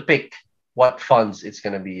get to pick what funds it's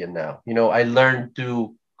going to be in now. I learned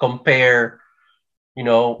to compare, you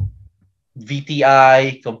know,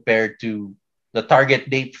 VTI compared to the target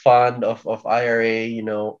date fund of IRA,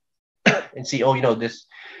 and see, this.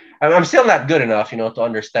 I'm still not good enough, to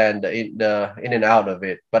understand the in and out of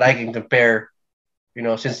it, but I can compare,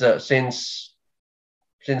 since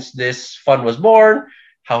this fund was born,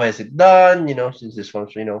 how has it done, since this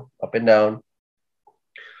one's, up and down.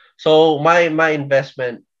 So my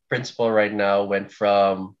investment principle right now went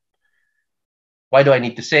from why do I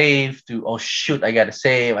need to save to oh shoot, I gotta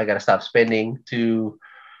save, I gotta stop spending to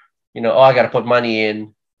oh, I gotta put money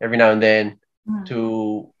in every now and then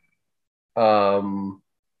to um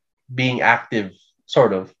being active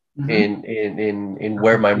sort of Mm-hmm. in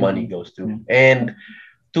where my money goes Yeah. to. And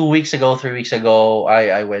 2 weeks ago, 3 weeks ago,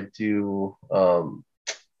 I went to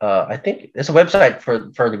I think it's a website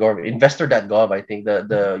for the government, investor.gov. I think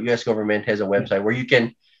the US government has a website where you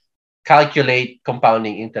can calculate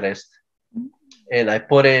compounding interest. And I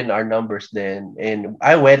put in our numbers then, and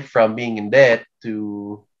I went from being in debt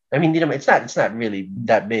to, I mean, it's not really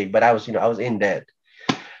that big, but I was in debt.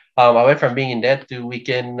 I went from being in debt to we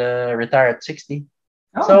can retire at 60.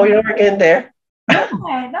 So Oh, we're getting there.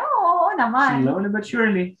 Eh, no, oo naman. slowly but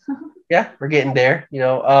surely. Yeah, we're getting there.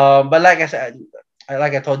 But like I said,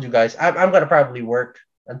 like I told you guys, I'm gonna probably work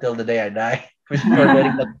until the day I die for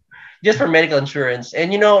medical, just for medical insurance.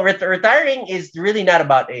 And retiring is really not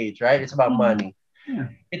about age, right? It's about money.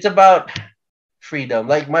 Yeah. It's about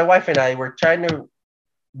freedom. Like my wife and I were trying to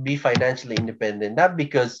be financially independent, not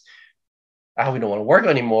because we don't want to work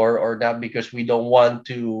anymore, or not because we don't want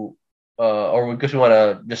to, or because we want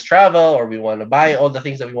to just travel, or we want to buy all the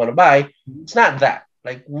things that we want to buy. It's not that.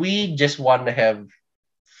 Like we just want to have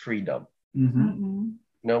freedom. Mm-hmm.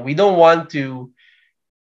 We don't want to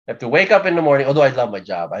have to wake up in the morning. Although I love my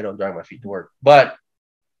job, I don't drag my feet to work, but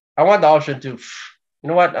I want the option to, you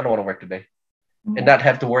know what, I don't want to work today, and not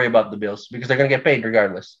have to worry about the bills because they're gonna get paid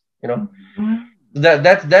regardless.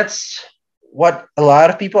 That's what a lot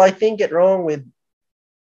of people I think get wrong with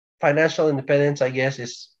financial independence. I guess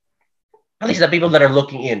is at least the people that are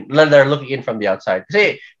looking in from the outside.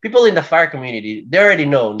 Say people in the fire community, they already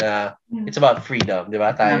know na it's about freedom, di ba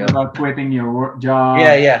It's not tayo? about quitting your work job.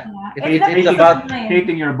 Yeah, yeah. Yeah. It's hating, about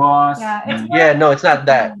hating your boss. Yeah, it's more yeah, no, it's not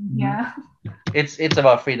that. yeah. It's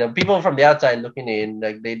about freedom. People from the outside looking in,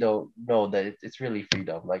 like they don't know that it's really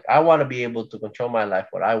freedom. Like I want to be able to control my life,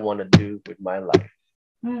 what I want to do with my life.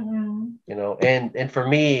 And for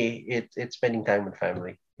me, it's spending time with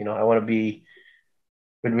family. I want to be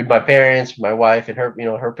with my parents, my wife, and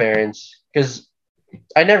her parents, because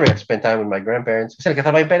I never got to spend time with my grandparents. Kasi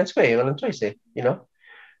nagkasama yung parents ko eh, walang choice eh.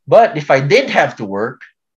 But if I did have to work,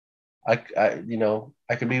 I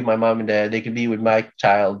could be with my mom and dad. They could be with my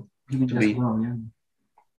child You can to just be, go, yeah.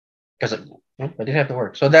 because I didn't have to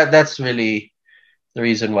work. So that's really the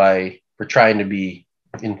reason why we're trying to be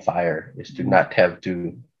in fire, is to not have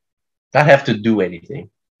to do anything.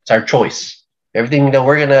 It's our choice. Everything that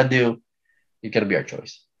we're gonna do, it's gonna be our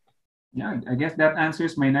choice. Yeah, I guess that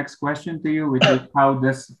answers my next question to you, which is how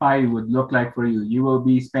this FI would look like for you. You will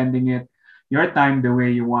be spending your time the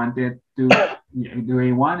way you want it to, the way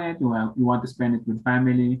you want it. You want to spend it with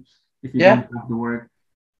family. If you Yeah. don't have to work,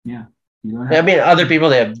 yeah, you don't Yeah, I have. mean, other people,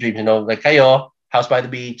 they have dreams, like kayo, house by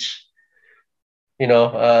the beach,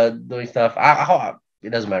 doing stuff. It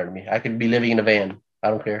doesn't matter to me. I could be living in a van. I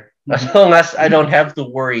don't care. As long as I don't have to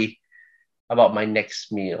worry about my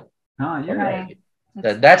next meal. Oh, yeah. Right.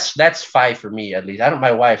 That's fine for me, at least. I don't.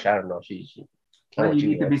 My wife, I don't know. I don't know Well, what you she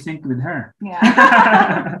need to be wants. synced with her. Yeah.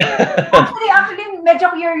 Actually,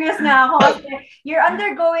 medyo curious na ako kasi you're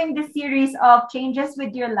undergoing this series of changes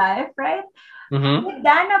with your life, right? Mm-hmm. With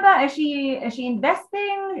Dana ba, is she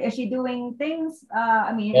investing? Is she doing things?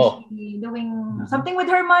 I mean, is she doing something with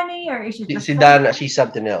her money, or is she just Si Dana, she's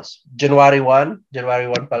something else. January 1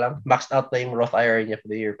 pa lang, maxed out na yung Roth IRA niya for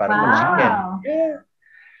the year. Parang she can. Wow. Yeah.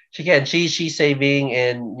 She can. She's saving,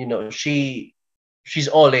 and she's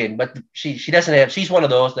all in, but she doesn't have. She's one of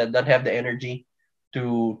those that don't have the energy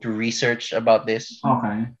to research about this.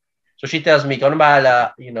 Okay. So she tells me, "Ikaw na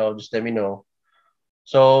bahala, just let me know."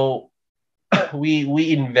 So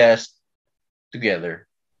we invest together.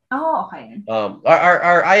 Oh, okay.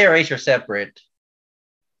 Our IRAs are separate.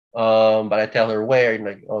 But I tell her where,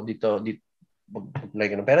 like, oh, dito,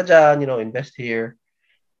 like, pera dyan, invest here.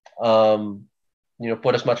 Um,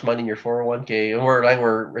 put as much money in your 401k. And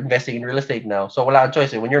we're investing in real estate now. So wala kang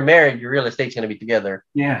choice. When you're married, your real estate's gonna be together.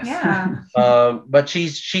 Yes. Yeah. But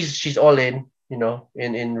she's all in,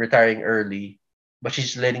 in retiring early. But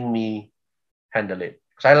she's letting me handle it.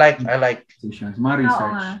 Because I like Decisions, mga Oo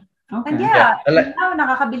research. nga. Okay. And yeah, I like now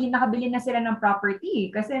nakakabili na sila ng property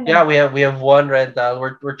kasi yeah, we have one rental.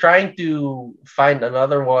 We're trying to find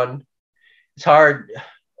another one. It's hard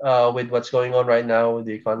with what's going on right now with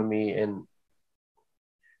the economy, and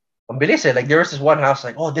ang bilis eh. Like there was this one house,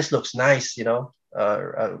 like, oh, this looks nice,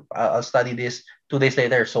 I'll study this. 2 days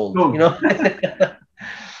later, sold. Sold.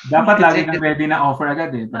 Dapat lagi kang ready na offer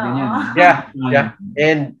agad eh. Pag ganyan. Yeah.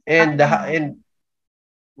 And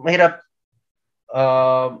mahirap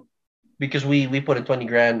because we put in 20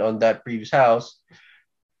 grand on that previous house.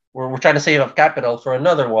 We're trying to save up capital for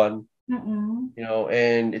another one,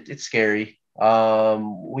 and it's scary.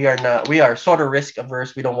 We are sort of risk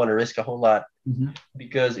averse. We don't want to risk a whole lot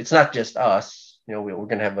because it's not just us. We're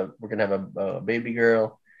gonna have a baby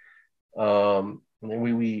girl. And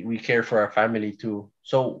we care for our family too.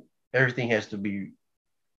 So everything has to be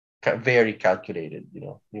very calculated.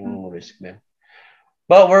 Yung risk then.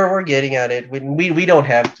 But we're getting at it. We don't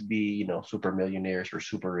have to be super millionaires or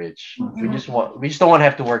super rich. We just don't want to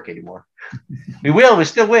have to work anymore. We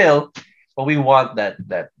still will, but we want that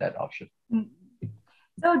option.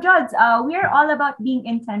 So, Jods, we're all about being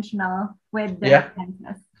intentional with the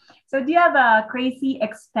expenses. So, do you have a crazy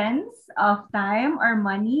expense of time or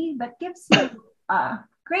money that gives you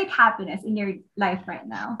great happiness in your life right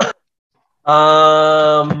now?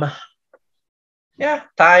 Yeah,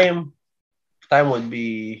 time would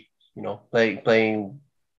be like playing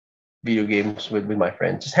video games with my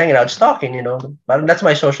friends, just hanging out, just talking. But that's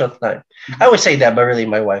my social time. I always say that, but really,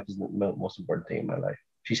 my wife is the most important thing in my life.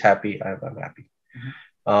 She's happy, I'm happy.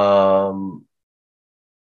 I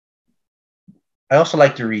also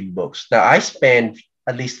like to read books. Now I spend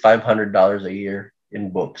at least $500 a year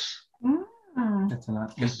in books. That's a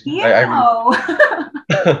lot. That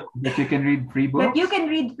you can read free books. That you can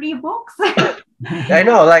read free books. I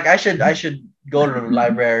know, like I should go to the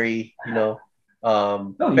library, pero I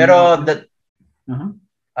don't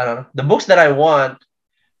know. The books that I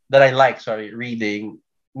like, reading,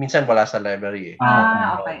 minsan wala sa library.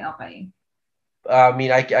 Okay. I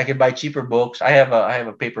mean, I can buy cheaper books. I have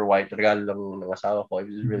a paperwhite regalo lang ng asawa ko. It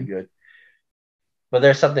was really good. But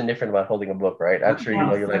there's something different about holding a book, right? I'm sure you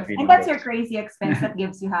like reading. And that's books. your crazy expense that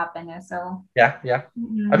gives you happiness. So yeah.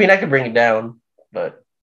 I mean, I could bring it down, but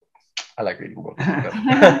I like reading books.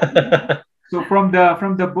 So from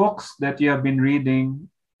the books that you have been reading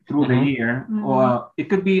through the year, or it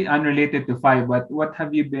could be unrelated to five, but what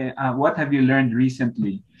have you learned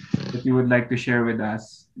recently that you would like to share with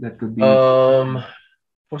us? That could be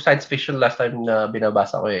for science fiction last time na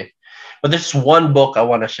binabasa ko eh. But there's one book I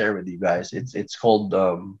want to share with you guys. It's called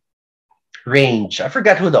Range. I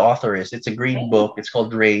forgot who the author is. It's a green book. It's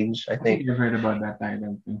called Range, I think. You've heard about that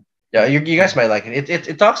title too. Yeah, you guys might like it.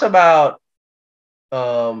 It talks about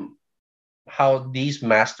how these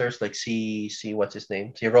masters, like see what's his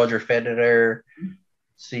name? See Roger Federer,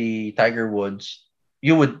 see Tiger Woods.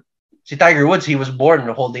 See Tiger Woods, he was born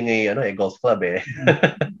holding a golf club eh.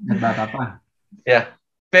 Yeah.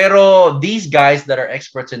 Pero these guys that are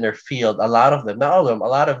experts in their field, a lot of them, not all of them, a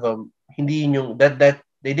lot of them, hindi yung that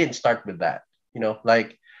they didn't start with that.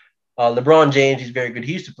 Like LeBron James, he's very good.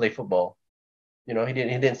 He used to play football. He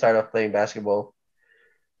didn't start off playing basketball.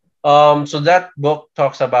 So that book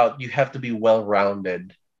talks about you have to be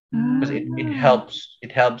well-rounded because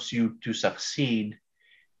it helps you to succeed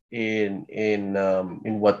in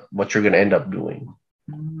what you're gonna end up doing.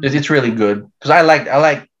 It's really good because I like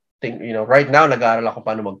right now nag-aaral ako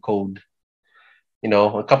paano mag-code.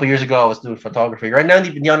 A couple years ago I was doing photography. Right now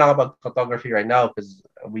hindi ako nakapag-photography right now because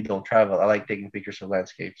we don't travel. I like taking pictures of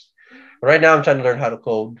landscapes. But right now I'm trying to learn how to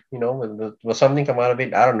code. Will something come out of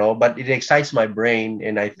it? I don't know, but it excites my brain,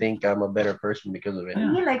 and I think I'm a better person because of it.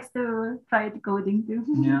 He likes to try coding too.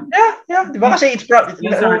 Yeah. Diba kasi it's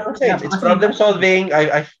problem solving.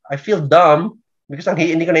 I feel dumb because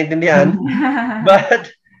hindi ko naintindihan,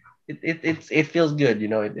 but it feels good.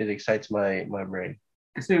 It excites my brain.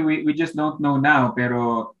 Kasi we just don't know now,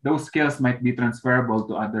 pero those skills might be transferable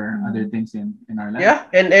to other things in our life. Yeah,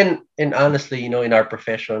 and honestly, in our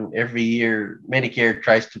profession, every year Medicare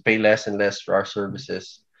tries to pay less and less for our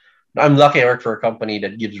services. I'm lucky I work for a company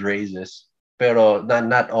that gives raises, Pero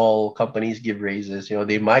not all companies give raises. You know,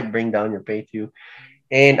 they might bring down your pay too.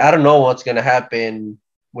 And I don't know what's gonna happen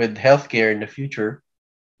with healthcare in the future.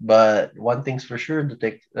 But one thing's for sure,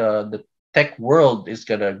 the tech world is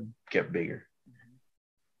gonna get bigger.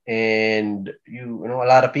 And you know, a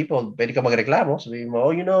lot of people, pwede ka magreklamo. Sabi mo,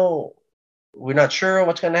 oh, you know, we're not sure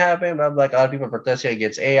what's gonna happen. But like a lot of people protesting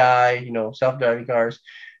against AI, you know, self-driving cars.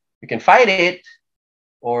 You can fight it,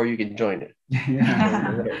 or you can join it.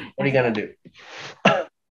 Yeah. What are you gonna do?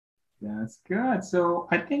 That's good. So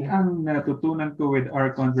I think ang natutunan ko with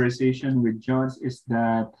our conversation with Jones is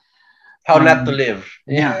that How not to live.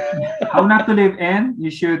 yeah, how not to live, and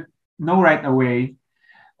you should know right away,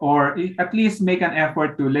 or at least make an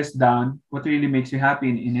effort to list down what really makes you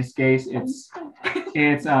happy. In his case, it's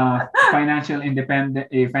financial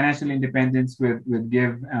independence would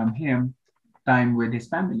give him time with his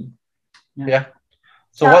family. Yeah.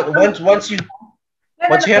 So once you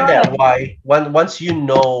have that why, once you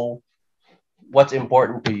know what's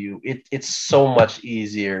important to you, it's so much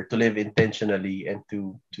easier to live intentionally and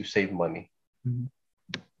to save money. Mhm.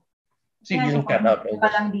 So you Yeah, can cut out all pa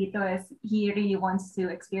this. lang dito is he really wants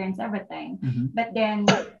to experience everything. Mhm. But then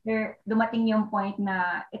dumating yung point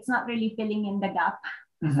na it's not really filling in the gap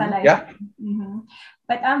sa Mhm. life. Yeah. Mhm.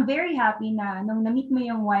 But I'm very happy na nung na-meet mo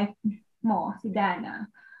yung wife mo, si Dana.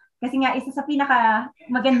 Kasi nga, isa sa pinaka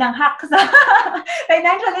magandang hack sa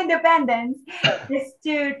financial independence is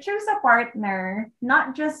to choose a partner,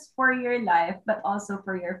 not just for your life, but also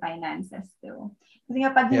for your finances too. Kasi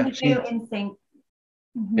nga, pag Yeah, hindi kayo in sync,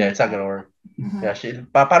 Yeah, it's not gonna work. Mhm. Yeah,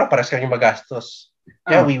 parang pares kami magastos.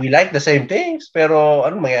 Yeah, Oh. we like the same things, pero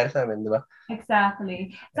ano mangyayari sa amin, di ba?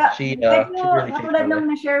 Exactly. So, She medyo, really changed katulad my nung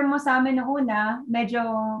life. na-share mo sa amin noong una, medyo,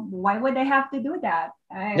 why would I have to do that?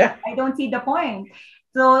 Yeah. I don't see the point.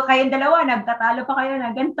 So, kayong dalawa, nagtatalo pa kayo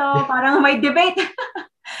na ganito, parang may debate.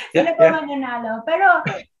 Sino pa mananalo? Pero,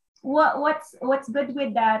 what's good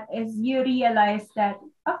with that is you realize that,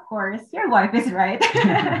 of course, your wife is right.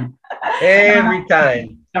 Every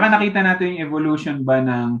time. Saka nakita natin yung evolution ba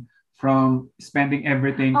ng from spending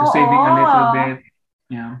everything to Oo. saving a little bit.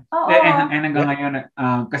 Yeah. Oo. And hanggang ngayon,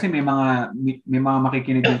 kasi may mga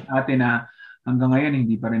makikinig din sa atin na hanggang ngayon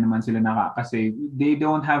hindi pa rin naman sila nakakasave. They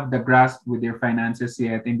don't have the grasp with their finances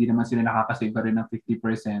yet. Hindi naman sila nakakasave pa rin ng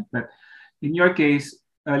 50%. But in your case,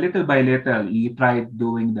 little by little, you tried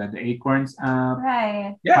doing the Acorns app.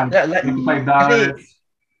 Right. Yeah, $25.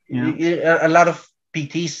 A lot of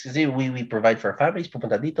PTs, kasi we provide for our families,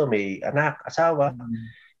 pupunta dito, may anak, asawa.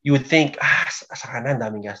 You would think, saka na,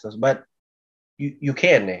 daming gastos. But you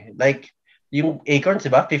can Like, yung Acorns,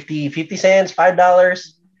 diba? 50 cents, $5.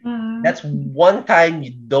 Mm. That's one time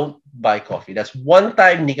you don't buy coffee. That's one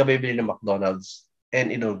time hindi ka bibili ng McDonald's and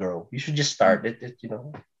it'll grow. You should just start it, you know.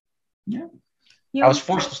 Yeah. I was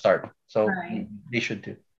forced to start. So Right. they should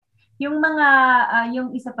too. Yung mga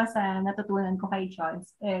yung isa pa sa natutunan ko kay Jones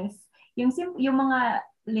is yung mga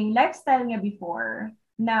lifestyle niya before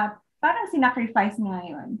na parang sinacrifice niya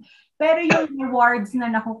ngayon. Pero yung rewards na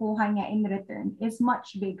nakukuha niya in return is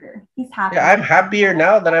much bigger. He's happy. Yeah, I'm happier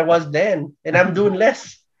now than I was then, and I'm doing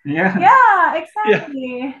less. Yeah. Yeah,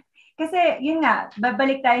 exactly. Kasi yun nga,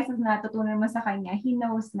 babalik tayo sa natutunan mo sa kanya. He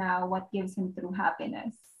knows now what gives him true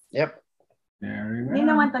happiness. Yep. Very well. Yun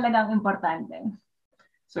naman talagang importante.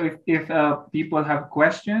 So if people have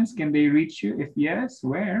questions, can they reach you? If yes,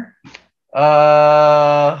 where?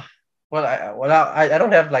 Well, I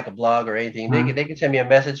don't have like a blog or anything. They can send me a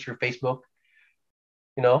message through Facebook,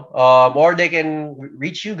 you know, or they can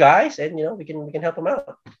reach you guys, and you know we can help them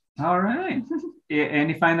out. All right.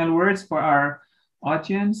 Any final words for our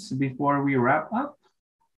audience before we wrap up?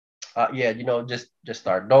 Yeah, you know, just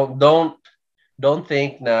start. Don't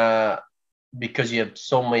think na because you have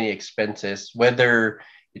so many expenses, whether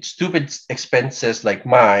it's stupid expenses like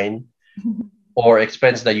mine or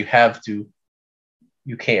expense that you have to,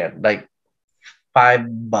 you can like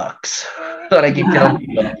 $5. That I keep telling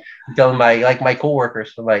people, tell my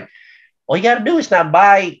coworkers, I'm like, all you gotta do is not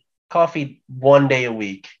buy coffee one day a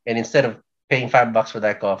week, and instead of paying $5 for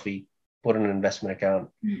that coffee, put in an investment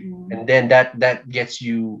account, and then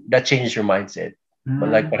that changes your mindset.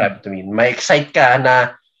 But like what happened to me, may excite ka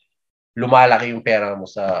na lumalaki yung pera mo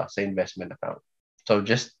sa investment account. So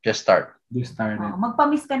just start. Just start it.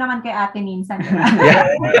 Magpa-miss ka naman kay ate minsan.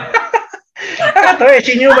 Yeah.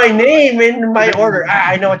 She knew my name and my order.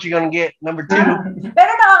 I know what you're gonna get. Number 2.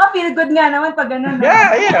 Pero nakaka-feel good nga naman pag ganun.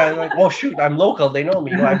 Yeah. Like, oh shoot, I'm local. They know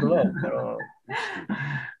me. I belong.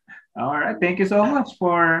 All right. Thank you so much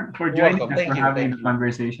for joining us, for having a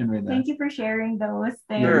conversation with us. Thank you for sharing those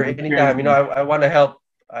things. Sure, anytime. You know, I want to help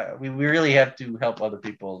we really have to help other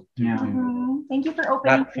people to, Yeah. Thank you for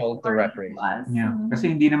opening not fall into your rat story race. to us. Yeah. Kasi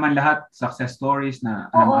hindi naman lahat success stories na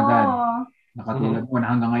alam Oo. agad. Nakatulad mo na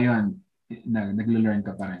hanggang ngayon, naglo-learn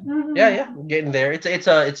ka pa rin. Yeah, we're getting there. It's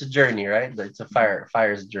a journey, right? It's a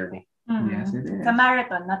fire's journey. Yes, it is. It's a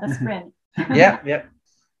marathon, not a sprint. Yeah.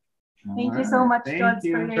 Thank you so much, Thank Jods,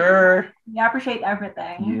 you. for your Sure. We appreciate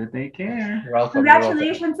everything. You take care. You're welcome.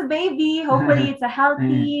 Congratulations to baby. Hopefully it's a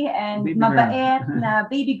healthy and Baby mabait girl. na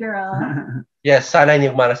baby girl. Yes, sana hindi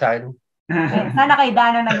umana sa akin. Sana kay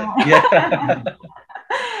Dana na Yeah.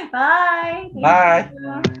 Bye. Thank Bye.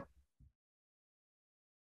 you.